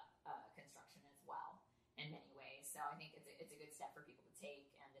ground up construction as well in many ways. So I think it's a good step for people to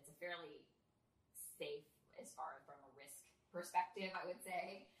take, and it's a fairly safe as far from a risk perspective, I would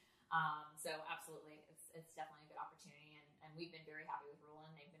say. So absolutely, it's definitely a good opportunity, and we've been very happy with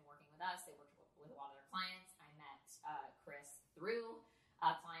Rulon. They've been working with us. They worked with a lot of their clients. I met Chris through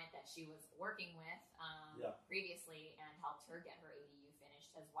a client that she was working with previously and helped her get her ADU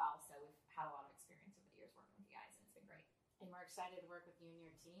finished as well. So we've had a lot of experience over the years working with you guys, and it's been great. And we're excited to work with you and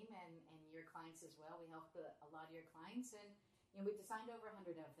your team and your clients as well. We help a lot of your clients, and we designed over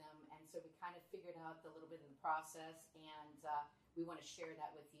 100 of them, and so we kind of figured out a little bit of the process, and we want to share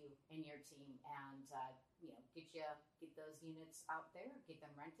that with you and your team, and get those units out there, get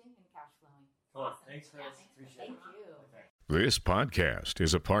them renting and cash flowing. Cool. Awesome. Thanks, Chris. Yeah, Appreciate it. Thank you. This podcast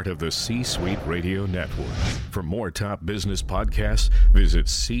is a part of the C-Suite Radio Network. For more top business podcasts, visit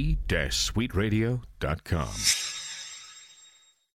c-suiteradio.com.